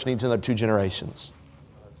Baptist Church needs another 2 generations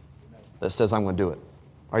that says I'm going to do it.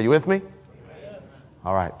 Are you with me?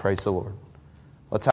 All right, praise the Lord.